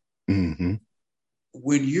it. Mm-hmm.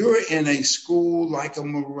 When you're in a school like a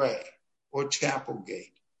Murray or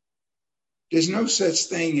Chapelgate, there's no such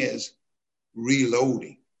thing as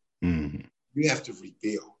reloading. Mm-hmm. You have to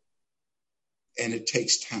rebuild. And it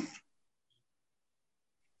takes time.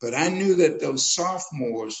 But I knew that those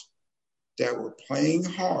sophomores that were playing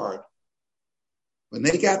hard, when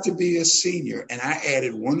they got to be a senior and I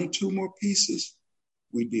added 1 or 2 more pieces,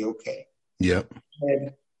 we'd be okay. Yep.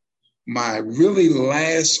 And my really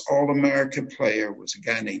last All-American player was a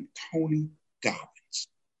guy named Tony Dobbins.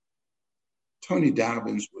 Tony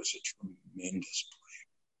Dobbins was a tremendous player.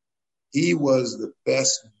 He was the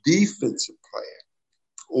best defensive player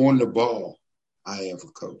on the ball I ever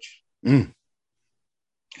coached. Mm.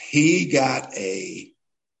 He got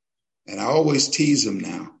and I always tease him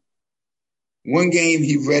now, one game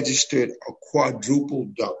he registered a quadruple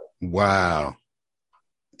double. Wow.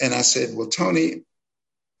 And I said, well, Tony,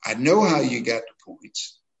 I know how you got the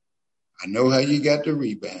points. I know how you got the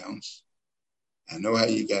rebounds. I know how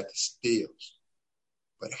you got the steals.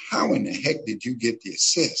 But how in the heck did you get the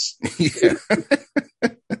assists? Yeah.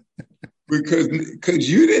 Because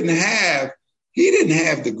he didn't have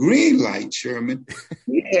the green light, Sherman.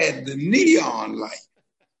 He had the neon light.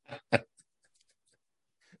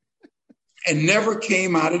 And never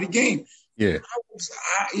came out of the game. Yeah.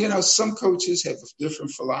 Some coaches have different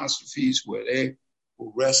philosophies where they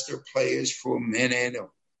will rest their players for a minute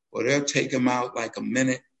or they'll take them out like a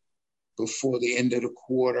minute before the end of the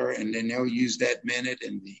quarter, and then they'll use that minute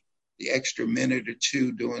and the extra minute or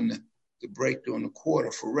two during the break during the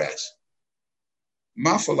quarter for rest.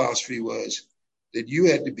 My philosophy was that you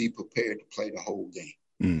had to be prepared to play the whole game.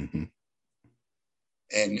 Mm-hmm.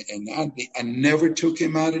 And I never took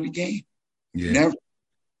him out of the game. Yeah. Never.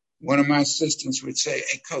 One of my assistants would say,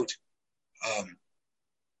 hey, coach, I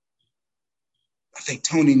think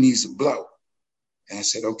Tony needs a blow. And I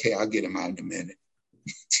said, okay, I'll get him out in a minute.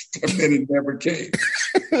 That minute never came.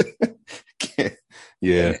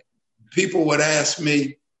 Yeah. And people would ask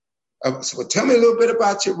me, So well, tell me a little bit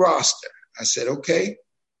about your roster. I said, okay,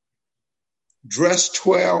 dress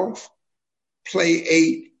 12, play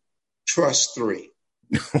 8, trust 3.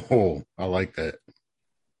 Oh, I like that.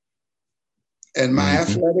 And my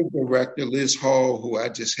athletic director, Liz Hall, who I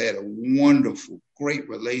just had a wonderful, great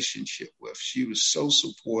relationship with, she was so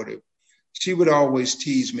supportive. She would always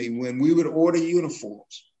tease me when we would order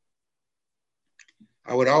uniforms.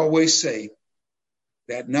 I would always say,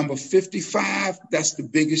 that number 55, that's the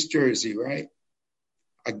biggest jersey, right?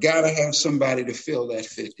 I got to have somebody to fill that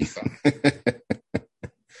 55.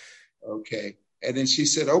 Okay. And then she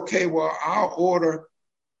said, okay, well, I'll order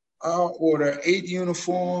 8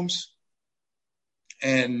 uniforms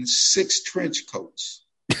and 6 trench coats.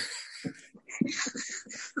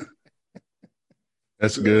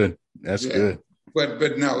 That's good. That's good.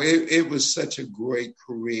 But no, it was such a great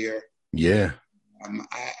career. Yeah.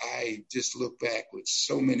 I just look back with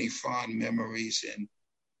so many fond memories and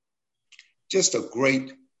just a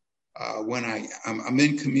great, when I'm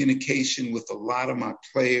in communication with a lot of my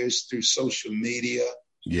players through social media.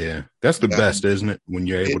 Yeah. That's the best, isn't it? When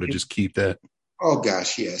you're able to just keep that. Oh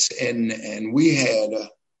gosh, yes. And we had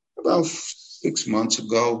about 6 months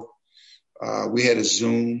ago, we had a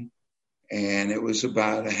Zoom, and it was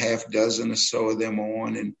about a half dozen or so of them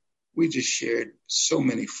on, and we just shared so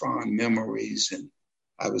many fond memories. And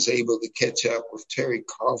I was able to catch up with Terry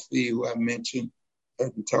Coffey, who I mentioned. I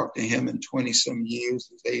hadn't talked to him in 20 some years.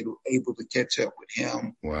 I was able to catch up with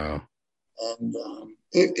him. Wow. And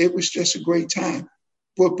it was just a great time.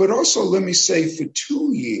 But also, let me say, for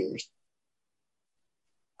 2 years,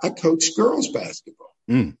 I coached girls basketball.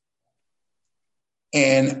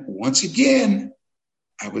 And once again,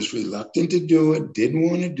 I was reluctant to do it, didn't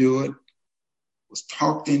want to do it, was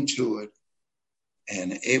talked into it.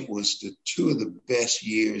 And it was the 2 of the best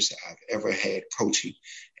years I've ever had coaching.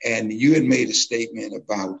 And you had made a statement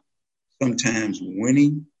about sometimes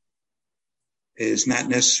winning is not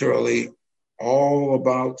necessarily all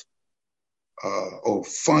about, or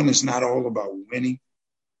fun is not all about winning.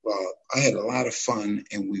 Well, I had a lot of fun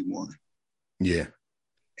and we won. Yeah.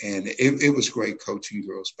 And it was great coaching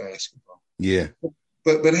girls basketball. Yeah.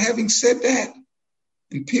 But having said that,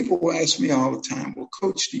 and people will ask me all the time, well,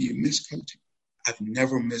 Coach, do you miss coaching? I've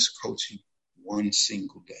never missed coaching one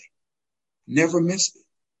single day. Never missed it.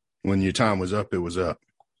 When your time was up, it was up.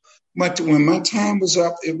 When my time was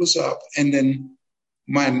up, it was up. And then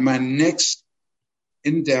my next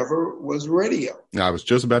endeavor was radio. I was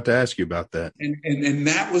just about to ask you about that. And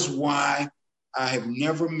that was why I have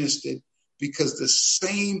never missed it, because the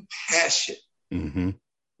same passion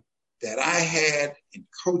that I had in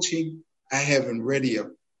coaching, I have in radio.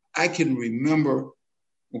 I can remember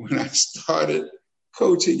when I started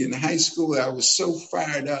coaching in high school, I was so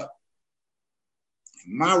fired up.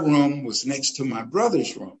 My room was next to my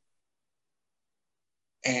brother's room.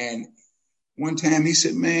 And one time he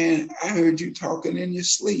said, man, I heard you talking in your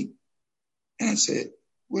sleep. And I said,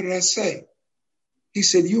 what did I say? He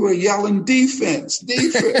said, you were yelling defense,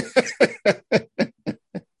 defense.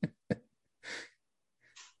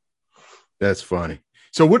 That's funny.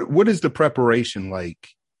 So what is the preparation like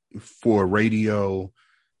for radio,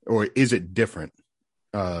 or is it different?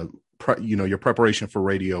 Your preparation for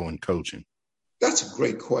radio and coaching. That's a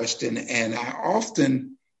great question. And I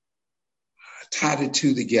often tie the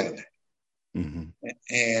two together.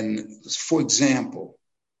 And for example,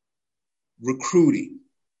 recruiting.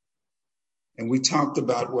 And we talked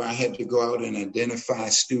about where I had to go out and identify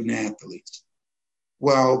student athletes.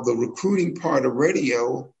 Well, the recruiting part of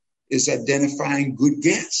radio is identifying good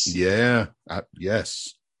guests. Yeah.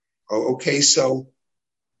 Yes. Okay. So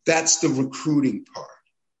that's the recruiting part.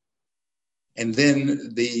 And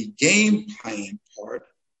then the game plan part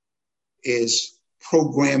is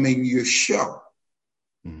programming your show.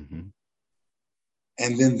 And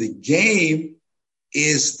then the game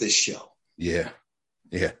is the show. Yeah.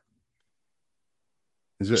 Yeah.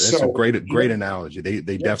 That's a great analogy.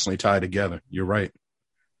 They definitely tie together. You're right.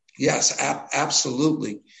 Yes,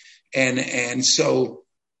 absolutely. And so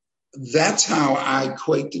that's how I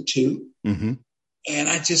equate the two. And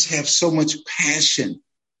I just have so much passion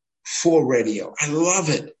for radio. I love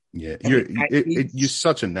it. Yeah, you're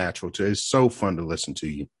such a natural too. It's so fun to listen to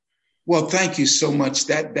you. Well, thank you so much.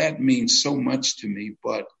 That means so much to me.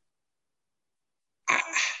 But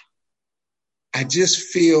I just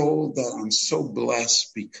feel that I'm so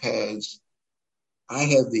blessed because I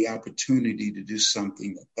have the opportunity to do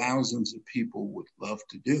something that thousands of people would love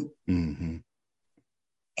to do. And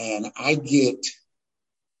I get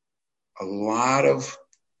a lot of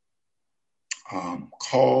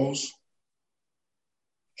calls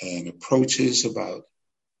and approaches about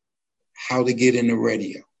how to get into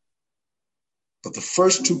radio. But the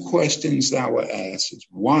first two questions I would ask is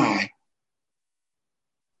why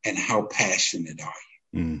and how passionate are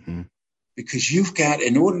you? Mm-hmm. Because you've got,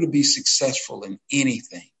 in order to be successful in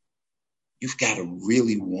anything, you've got to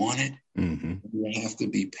really want it. Mm-hmm. You have to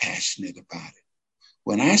be passionate about it.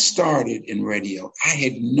 When I started in radio, I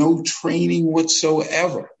had no training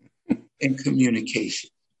whatsoever in communication.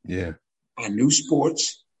 Yeah. I knew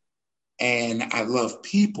sports and I loved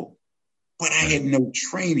people, but I had no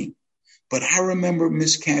training. But I remember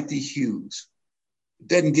Miss Kathy Hughes. It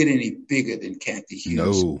doesn't get any bigger than Kathy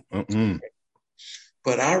Hughes. No.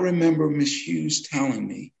 But I remember Miss Hughes telling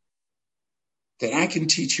me that I can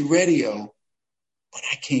teach you radio, but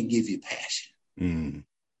I can't give you passion. Mm.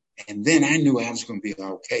 And then I knew I was going to be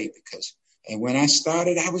okay and when I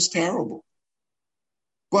started, I was terrible.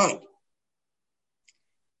 But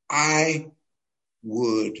I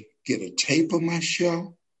would get a tape of my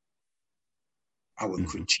show. I would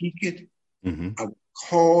critique it. Mm-hmm. I would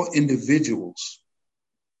call individuals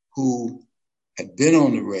who had been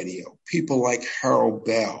on the radio, people like Harold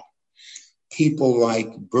Bell, people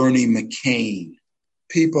like Bernie McCain,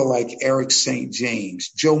 people like Eric St. James,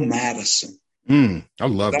 Joe Madison. I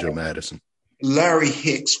love Joe Madison. Larry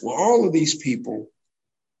Hicks. Well, all of these people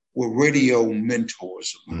were radio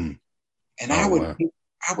mentors of mine. And I would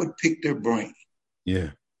pick their brain.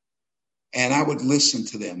 Yeah. And I would listen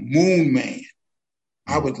to them. Moon Man.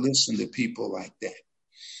 I would listen to people like that.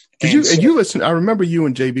 And you listen, I remember you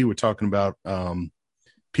and JB were talking about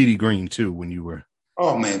Petey Green too when you were.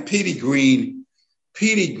 Oh man, Petey Green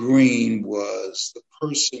was the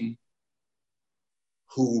person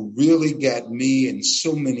who really got me and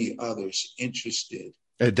so many others interested.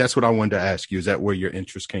 That's what I wanted to ask you. Is that where your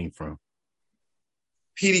interest came from?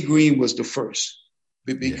 Petey Green was the first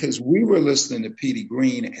because we were listening to Petey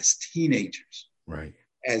Green as teenagers, right?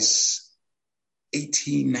 As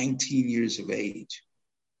 18, 19 years of age.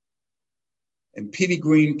 And Petey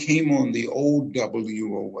Green came on the old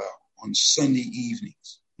WOL on Sunday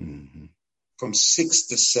evenings from 6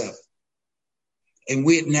 to 7. And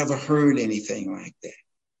we had never heard anything like that.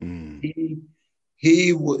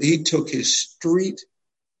 He took his street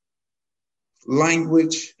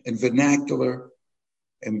language and vernacular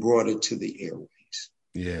and brought it to the airways.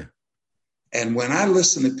 Yeah. And when I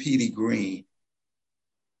listened to Petey Green,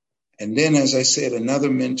 and then, as I said, another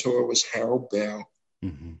mentor was Harold Bell,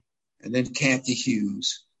 and then Kathy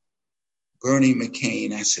Hughes, Bernie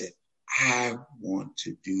McCain. I said, I want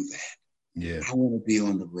to do that. Yeah. I want to be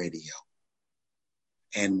on the radio.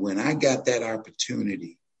 And when I got that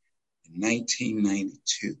opportunity in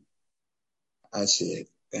 1992, I said,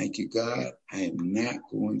 thank you, God. I am not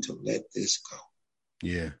going to let this go.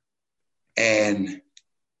 Yeah. And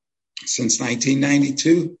since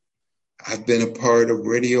 1992, I've been a part of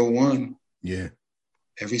Radio One. Yeah.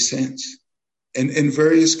 Ever since. In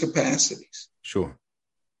various capacities. Sure.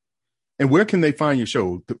 And where can they find your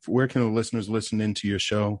show? Where can the listeners listen into your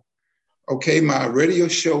show? Okay, my radio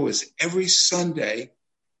show is every Sunday,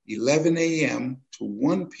 11 a.m. to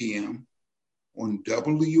 1 p.m. on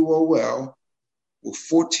WOL with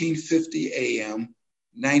 1450 a.m.,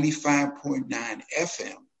 95.9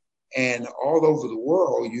 FM. And all over the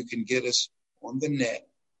world, you can get us on the net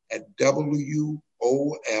at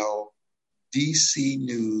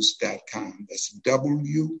WOLDCnews.com. That's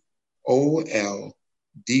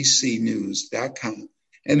WOLDCnews.com.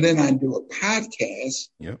 And then I do a podcast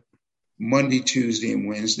Monday, Tuesday, and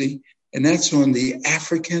Wednesday. And that's on the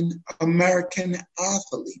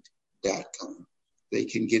AfricanAmericanAthlete.com. They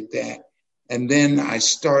can get that. And then I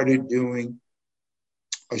started doing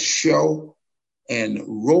a show in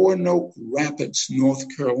Roanoke Rapids, North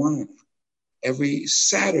Carolina, every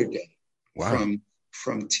Saturday from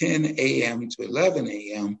 10 a.m. to 11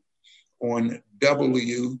 a.m. on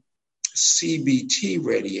WCBT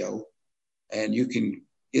radio. And you can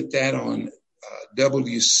get that on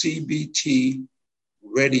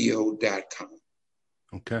WCBTradio.com.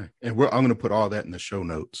 Okay. And I'm going to put all that in the show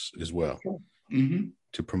notes as well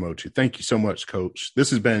to promote you. Thank you so much, Coach. This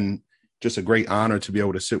has been just a great honor to be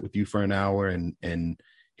able to sit with you for an hour and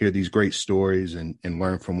hear these great stories and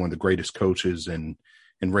learn from one of the greatest coaches and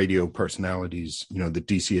radio personalities, that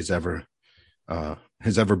DC has ever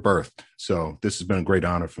birthed. So this has been a great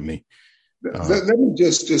honor for me. Let me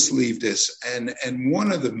just leave this. And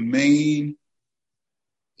one of the main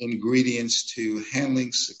ingredients to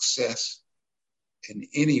handling success in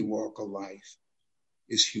any walk of life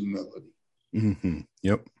is humility.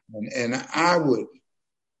 Yep. And I would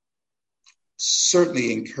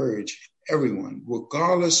certainly encourage everyone,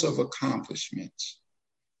 regardless of accomplishments,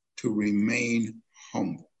 to remain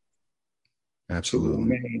humble. Absolutely. To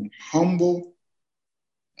remain humble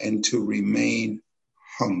and to remain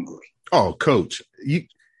hungry. Oh, Coach,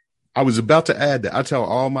 I was about to add that. I tell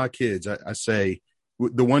all my kids, I say,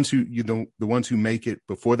 the ones who, the ones who make it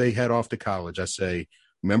before they head off to college, I say,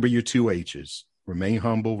 remember your 2 H's, remain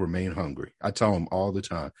humble, remain hungry. I tell them all the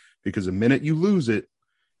time, because the minute you lose it,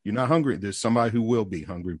 you're not hungry. There's somebody who will be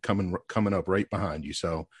hungry coming up right behind you.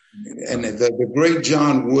 So, and the great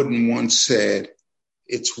John Wooden once said,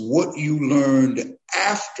 it's what you learned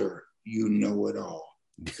after you know it all.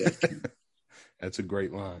 That's a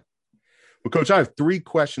great line. Well, Coach, I have 3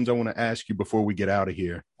 questions I want to ask you before we get out of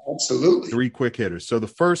here. Absolutely. 3 quick hitters. So the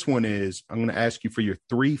first one is, I'm going to ask you for your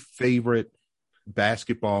 3 favorite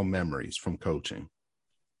basketball memories from coaching.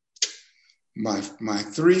 My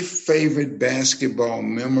 3 favorite basketball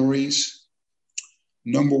memories.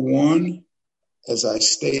 Number 1, as I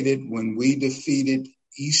stated, when we defeated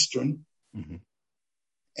Eastern,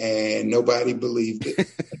 and nobody believed it.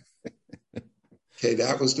 Okay,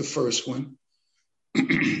 that was the first one.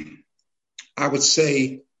 I would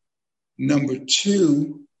say number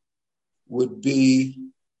 2 would be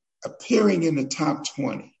appearing in the top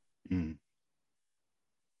 20. And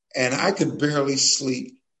I could barely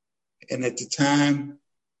sleep. And at the time,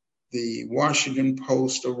 the Washington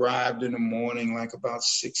Post arrived in the morning, like about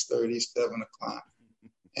 6:30, 7 o'clock.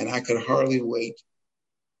 And I could hardly wait.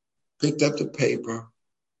 Picked up the paper,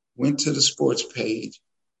 went to the sports page,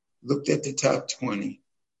 looked at the top 20,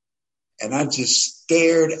 and I just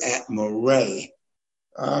stared at Murray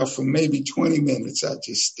for maybe 20 minutes. I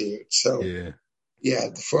just stared. So, yeah,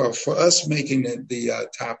 for us making the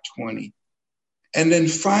top 20. And then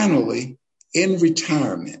finally, in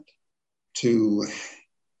retirement, to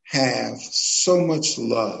have so much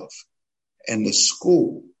love, and the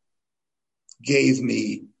school gave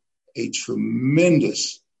me a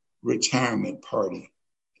tremendous retirement party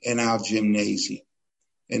in our gymnasium,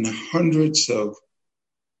 and hundreds of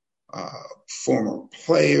former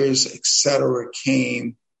players, etc.,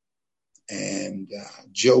 came, and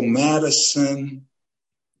Joe Madison.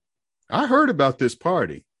 I heard about this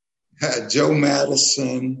party. Joe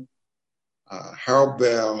Madison, Harold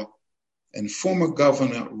Bell, and former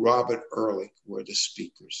Governor Robert Ehrlich were the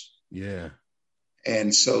speakers. Yeah.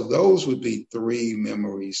 And so those would be 3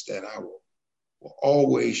 memories that I will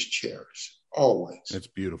always cherish. Always. That's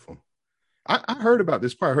beautiful. I heard about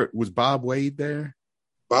this part. Was Bob Wade there?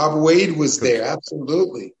 Bob Wade was there,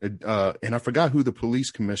 absolutely. And I forgot who the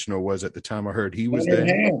police commissioner was at the time. I heard he was there.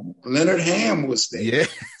 Leonard Ham was there. Yeah.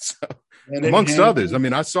 So, amongst others. I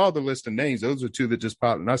mean, I saw the list of names. Those were 2 that just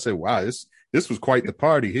popped. And I said, wow, this was quite the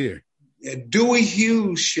party here. Yeah, Dewey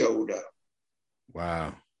Hughes showed up.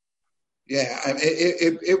 Wow. Yeah,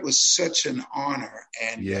 it was such an honor.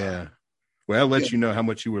 And yeah. Well, I'll let you know how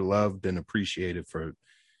much you were loved and appreciated for,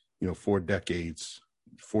 4 decades.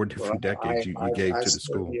 4 different decades you gave to the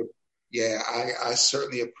school. Yeah, I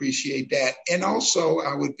certainly appreciate that. And also,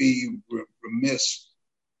 I would be remiss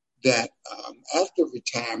that after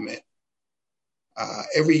retirement,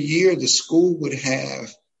 every year the school would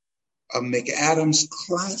have a McAdams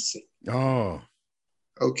Classic. Oh.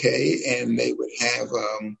 Okay, and they would have,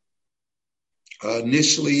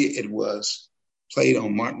 initially it was played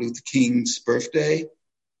on Martin Luther King's birthday,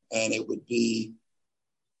 and it would be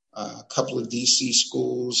a couple of DC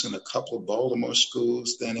schools and a couple of Baltimore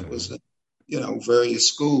schools. Then it was, various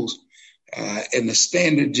schools. And the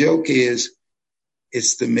standard joke is,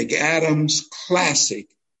 it's the McAdams Classic,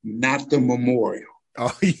 not the Memorial.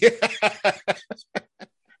 Oh, yeah.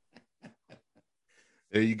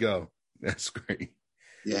 There you go. That's great.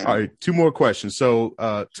 Yeah. All right, 2 more questions. So,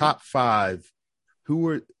 top 5,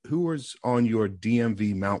 who was on your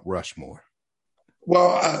DMV Mount Rushmore?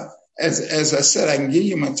 Well, as I said, I can give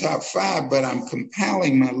you my top 5, but I'm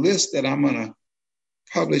compiling my list that I'm going to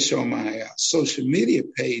publish on my social media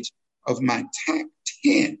page of my top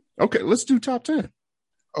 10. Okay, let's do top 10.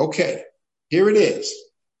 Okay, here it is.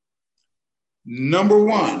 Number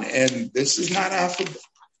 1, and this is not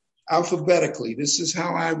alphabetically. This is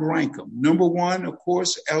how I rank them. Number 1, of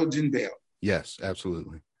course, Elgin Baylor. Yes,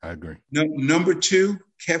 absolutely. I agree. Number 2,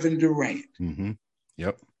 Kevin Durant. Mm-hmm.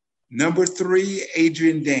 Yep. Number 3,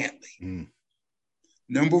 Adrian Dantley.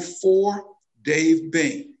 Number 4, Dave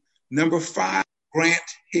Bing. Number 5, Grant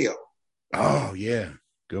Hill. Oh, yeah.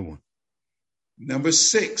 Good one. Number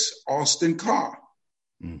 6, Austin Carr.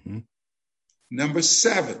 Mm-hmm. Number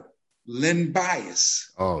 7, Len Bias.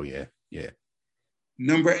 Oh, yeah. Yeah.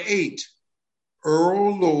 Number 8,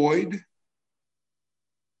 Earl Lloyd.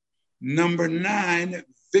 Number 9,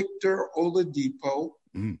 Victor Oladipo.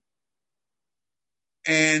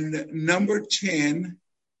 And number 10,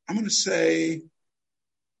 I'm going to say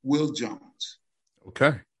Will Jones.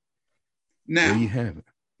 Okay. Now, there you have it.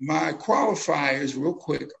 my qualifiers, real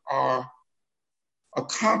quick, are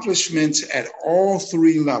accomplishments at all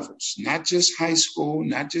three levels, not just high school,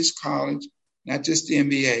 not just college, not just the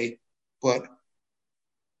MBA, but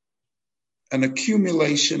an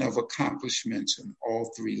accumulation of accomplishments in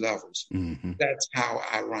all three levels. Mm-hmm. That's how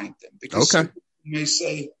I rank them. Because you may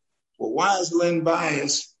say, well, why is Len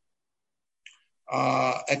Bias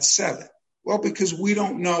at 7? Well, because we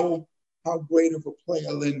don't know how great of a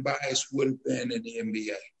player Len Bias would have been in the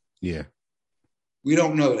NBA. Yeah. We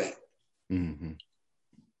don't know that. Mm-hmm.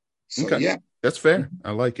 So, okay. Yeah. That's fair.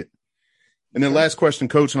 I like it. And then last question,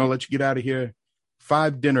 Coach, and I'll let you get out of here.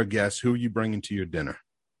 5 dinner guests. Who are you bringing to your dinner?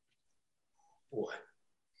 Boy.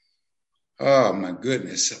 Oh, my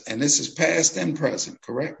goodness. And this is past and present,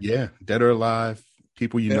 correct? Yeah. Dead or alive,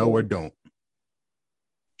 people you know or don't.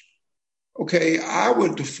 Okay.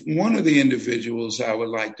 One of the individuals I would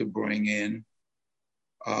like to bring in,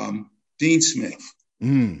 Dean Smith.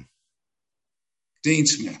 Dean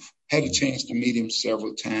Smith. Had a chance to meet him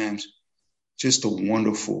several times. Just a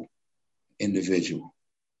wonderful individual.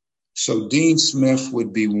 So Dean Smith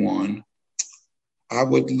would be one. I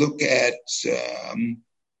would look at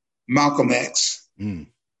Malcolm X,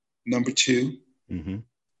 number 2. Mm-hmm.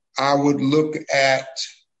 I would look at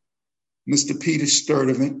Mr. Peter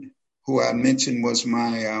Sturdivant, who I mentioned was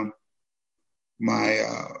my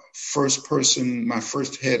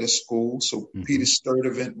first head of school. So Peter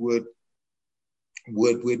Sturdivant would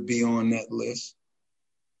be on that list.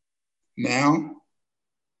 Now,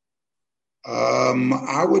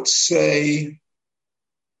 I would say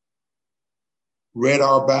Red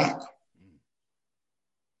Auerbach.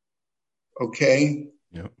 Okay.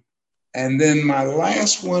 Yep. And then my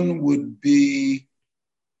last one would be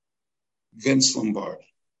Vince Lombardi.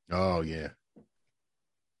 Oh, yeah.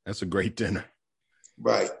 That's a great dinner.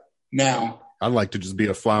 Right. Now, I'd like to just be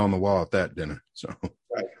a fly on the wall at that dinner. So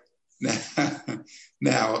right.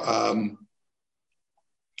 Now,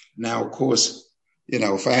 of course,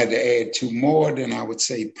 if I had to add 2 more, then I would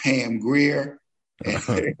say Pam Grier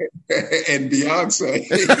and Beyonce.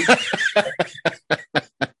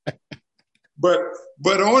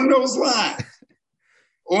 But on those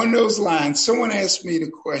lines, someone asked me the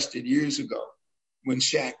question years ago when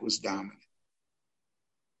Shaq was dominant.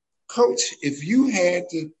 Coach, if you had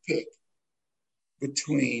to pick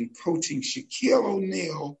between coaching Shaquille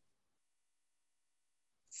O'Neal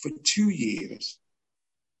for 2 years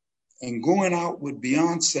and going out with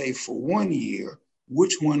Beyonce for 1 year,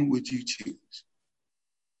 which one would you choose?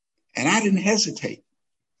 And I didn't hesitate.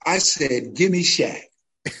 I said, give me Shaq.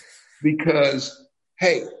 Because,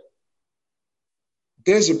 hey,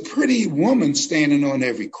 there's a pretty woman standing on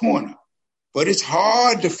every corner, but it's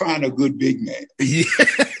hard to find a good big man. Yeah.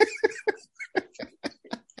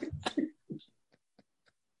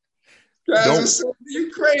 Guys said,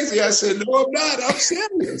 you crazy. I said, no, I'm not. I'm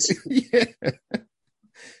serious. Yeah.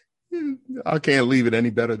 I can't leave it any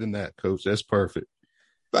better than that, Coach. That's perfect.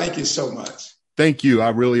 Thank you so much. Thank you. I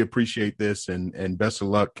really appreciate this and best of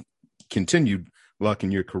luck, continued luck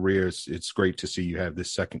in your careers. It's great to see you have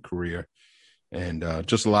this second career and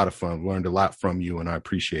just a lot of fun. Learned a lot from you, and I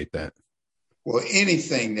appreciate that. Well,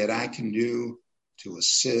 anything that I can do to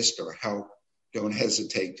assist or help, don't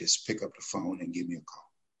hesitate. Just pick up the phone and give me a call.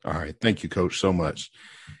 All right. Thank you, Coach, so much.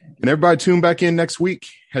 And everybody tune back in next week.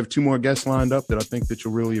 Have 2 more guests lined up that I think that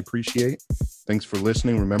you'll really appreciate. Thanks for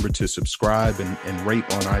listening. Remember to subscribe and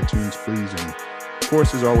rate on iTunes, please. And of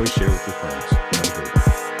course, as always, share with your friends. Have a great one.